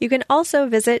 And you can also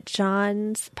visit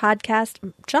John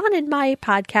and my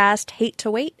podcast, Hate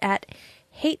to Wait, at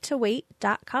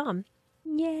hatetowait.com.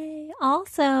 Yay.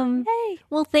 Awesome. Yay.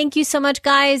 Well, thank you so much,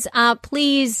 guys.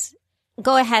 Please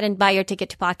go ahead and buy your ticket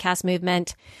to Podcast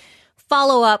Movement.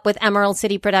 Follow up with Emerald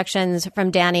City Productions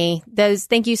from Danny.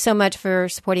 Thank you so much for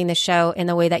supporting the show in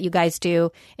the way that you guys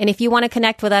do. And if you want to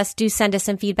connect with us, do send us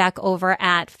some feedback over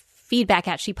at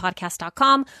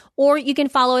feedback@shepodcast.com, or you can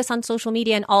follow us on social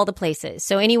media in all the places.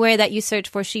 So anywhere that you search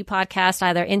for She Podcast,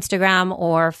 either Instagram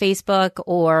or Facebook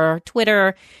or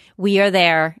Twitter, we are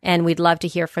there and we'd love to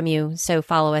hear from you. So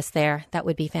follow us there. That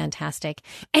would be fantastic.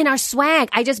 And our swag,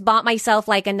 I just bought myself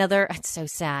it's so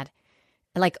sad.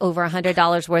 Like over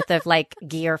 $100 worth of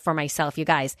gear for myself, you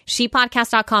guys.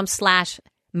 shepodcast.com/merch,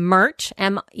 MERCH.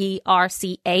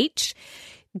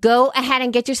 Go ahead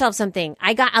and get yourself something.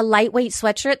 I got a lightweight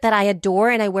sweatshirt that I adore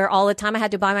and I wear all the time. I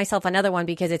had to buy myself another one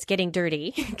because it's getting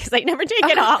dirty because I never take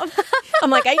it off. I'm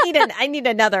like, I need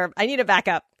a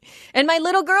backup. And my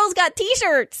little girls got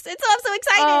t-shirts. I'm so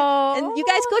excited. Oh, and you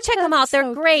guys go check them out.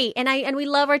 They're great. And we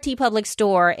love our TeePublic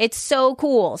store. It's so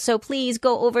cool. So please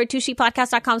go over to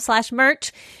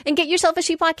shepodcast.com/merch and get yourself a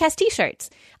She Podcast t-shirts.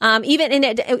 Even in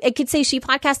it could say She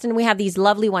Podcast, and we have these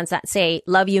lovely ones that say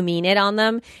 "Love You Mean It" on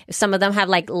them. Some of them have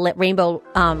rainbow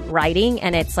writing,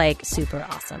 and it's super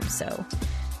awesome. So,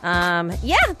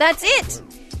 yeah, that's it.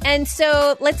 And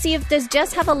so let's see does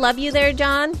Jess have a love you there,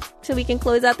 John, so we can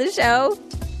close out the show.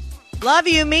 Love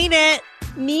you, mean it.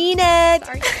 Mean it.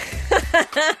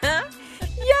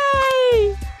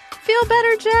 Yay! Feel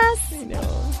better, Jess. I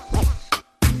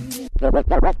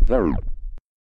know.